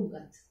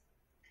 Chitrogat.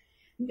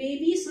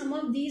 Maybe some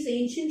of these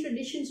ancient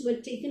traditions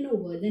were taken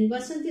over. Then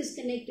Vasant is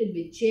connected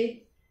with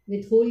Chet,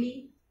 with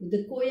Holi, with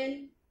the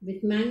Koyal,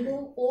 with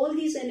Mango. All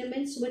these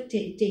elements were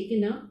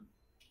taken up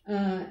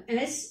by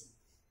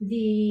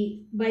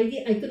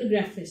the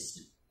iconographist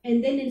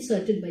and then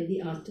inserted by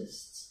the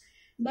artists.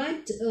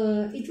 But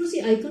it was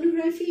the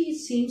iconography, it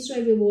seems to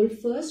have evolved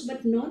first,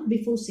 but not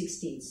before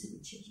 16th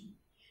century.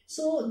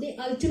 So they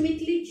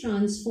ultimately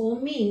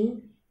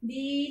transforming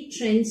the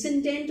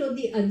transcendent or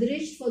the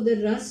adrish for the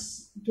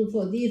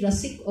for the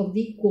rasik of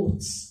the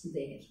quotes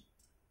there.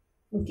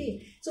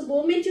 Okay, so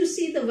moment you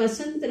see the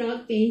Vasant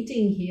Rag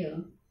painting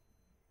here,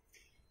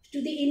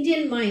 to the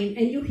Indian mind,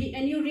 and you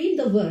read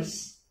the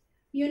verse,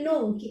 you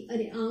know कि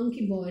अरे आम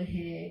की बौर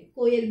है,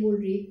 कोयल बोल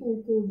रही है,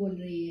 कू बोल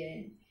रही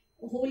है,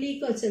 holy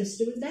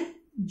festival. That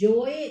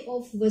joy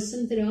of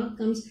Vasant Rag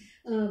comes.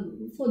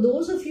 For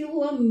those of you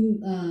who are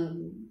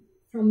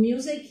from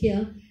music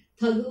here,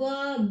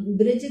 Thagwa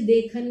Brij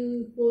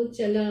Dekhan Ko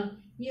Chala,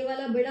 ये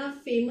वाला बड़ा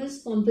फेमस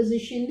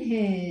कॉम्पोजिशन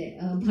है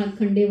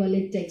भागखंडे वाले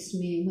टेक्स्ट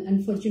में.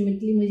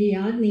 अनफॉर्चुनेटली मुझे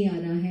याद नहीं आ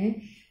रहा है,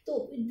 तो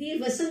ये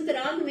वसंत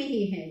राग में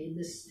ही है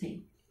this thing.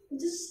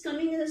 This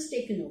coming has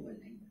taken over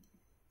like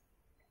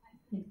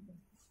that.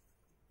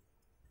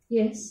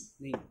 Yes.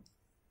 नहीं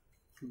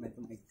मैं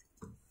तो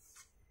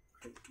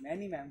मैं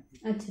नहीं मैम.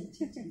 अच्छा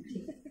अच्छा अच्छा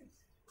ठीक है.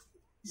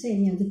 So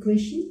any other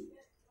question?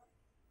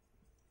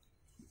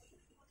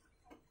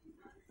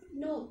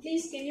 No,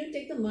 please can you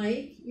take the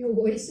mic? Your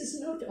voice is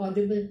not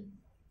audible.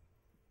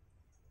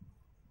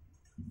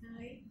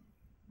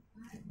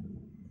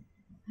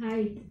 Hi.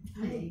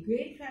 I'm a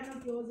great fan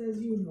of yours, as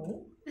you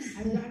know.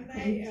 I've done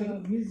my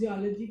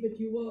museology, but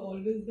you were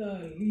always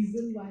the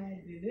reason why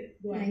I did it.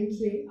 Though I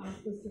didn't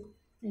ask the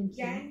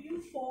Can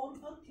you form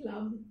a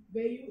club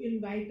where you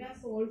invite us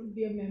all to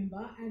be a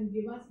member and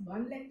give us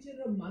one lecture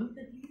a month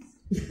at least?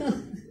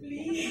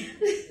 Please.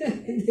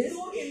 It's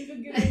so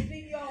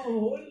invigorating, your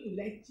whole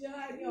lecture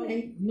and your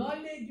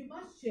knowledge. You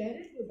must share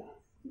it with us.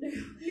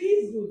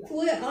 Please do that.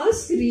 Well,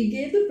 ask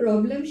Rige the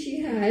problem she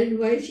had,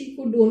 why she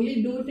could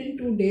only do it in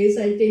 2 days.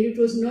 I tell you, it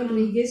was not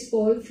Rige's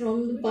fault.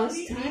 From the past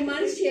 3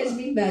 months, she has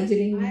been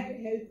badgering me. I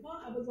helped her.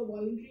 I was a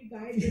voluntary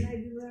guide. Then I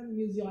did her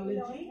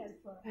museology.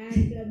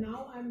 And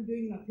now I'm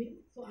doing nothing.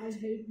 So I'll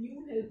help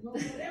you, help her,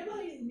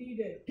 whatever is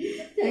needed.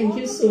 Thank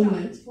you so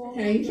much.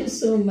 Thank you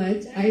so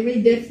much. I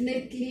will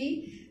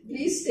definitely...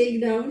 Please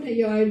take down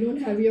your. I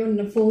don't have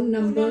your phone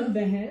number.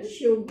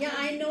 Sure. Yeah,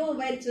 I know,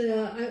 but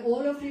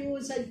all of you,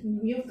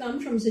 you've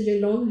come from such a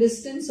long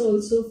distance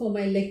also for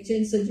my lecture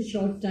in such a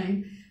short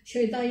time.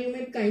 Shweta, you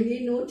may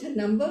kindly note her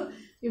number.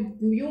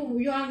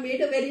 You have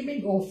made a very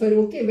big offer.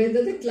 Okay,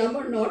 whether the club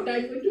or not,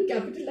 I'm going to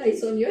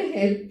capitalize on your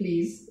help,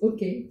 please.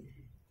 Okay.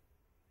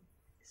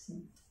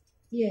 So,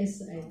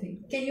 yes, I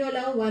think. Can you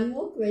allow one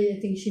more? Well, I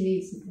think she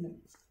needs. No.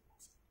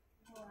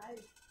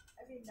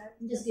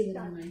 Just give it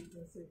a mic.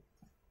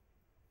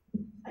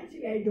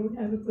 Actually, I don't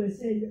have a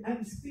question.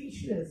 I'm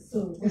speechless. So,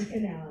 what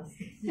can I ask?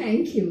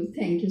 Thank you.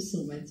 Thank you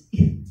so much.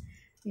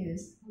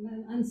 Yes.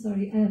 Ma'am, I'm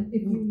sorry.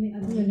 If you may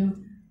allow. No.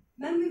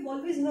 Ma'am, we've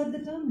always heard the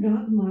term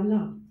Rag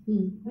Mala,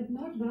 but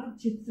not Rag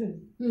Chitra.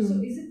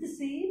 So, is it the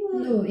same? Or?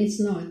 No, it's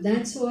not.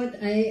 That's what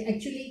I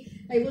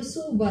was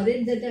so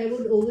worried that I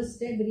would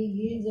overstep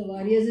Rigi and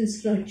Zavaria's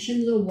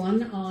instructions of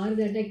 1 hour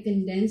that I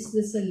condensed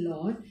this a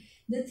lot.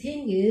 The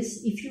thing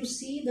is, if you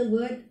see the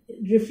word,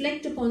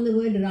 reflect upon the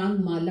word Rag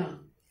Mala.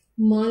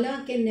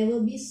 Mala can never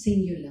be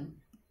singular.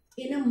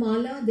 In a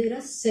mala, there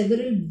are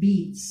several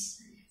beads.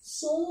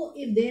 So,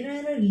 if there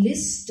are a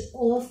list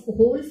of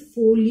whole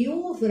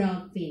folio of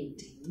rag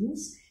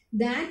paintings,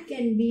 that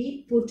can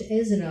be put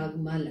as rag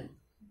mala.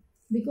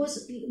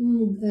 Because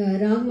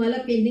rag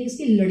mala paintings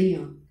ki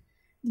ladiyan.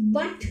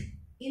 But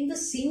in the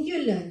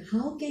singular,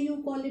 how can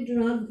you call it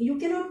rag? You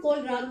cannot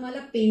call rag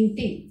mala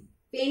painting.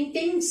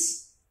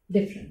 Paintings,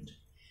 different.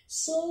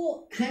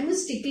 So, I'm a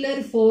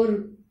stickler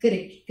for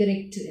correct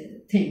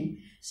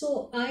thing.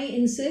 So, I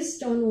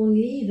insist on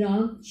only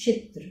Rag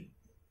Chitra.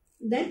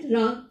 That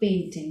Rag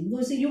painting.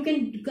 Because you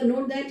can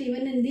connote that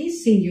even in the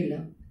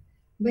singular.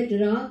 But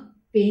Rag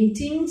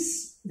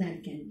paintings,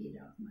 that can be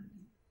Rag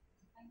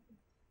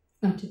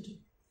Mala. Okay.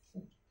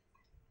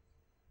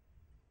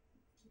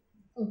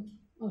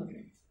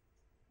 Alright.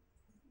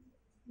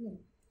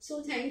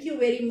 So, thank you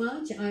very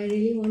much. I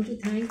really want to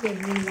thank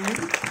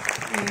everyone.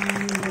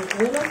 And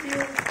all of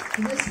you.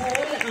 This hall,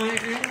 I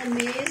am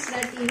amazed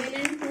that even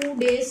in 2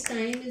 days'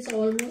 time, it's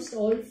almost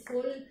all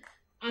full.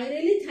 I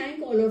really thank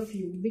all of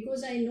you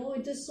because I know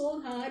it is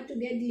so hard to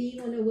get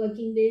leave on a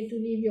working day, to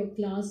leave your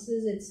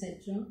classes,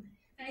 etc.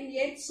 And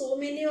yet, so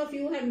many of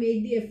you have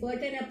made the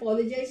effort, and I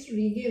apologize to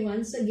Rige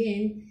once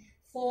again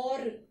for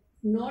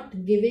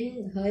not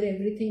giving her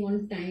everything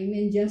on time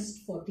in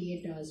just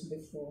 48 hours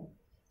before.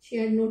 She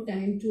had no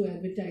time to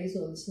advertise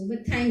also,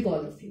 but thank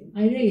all of you.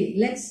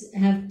 Let's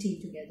have tea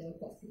together,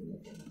 coffee,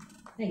 whatever.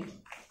 Thank you.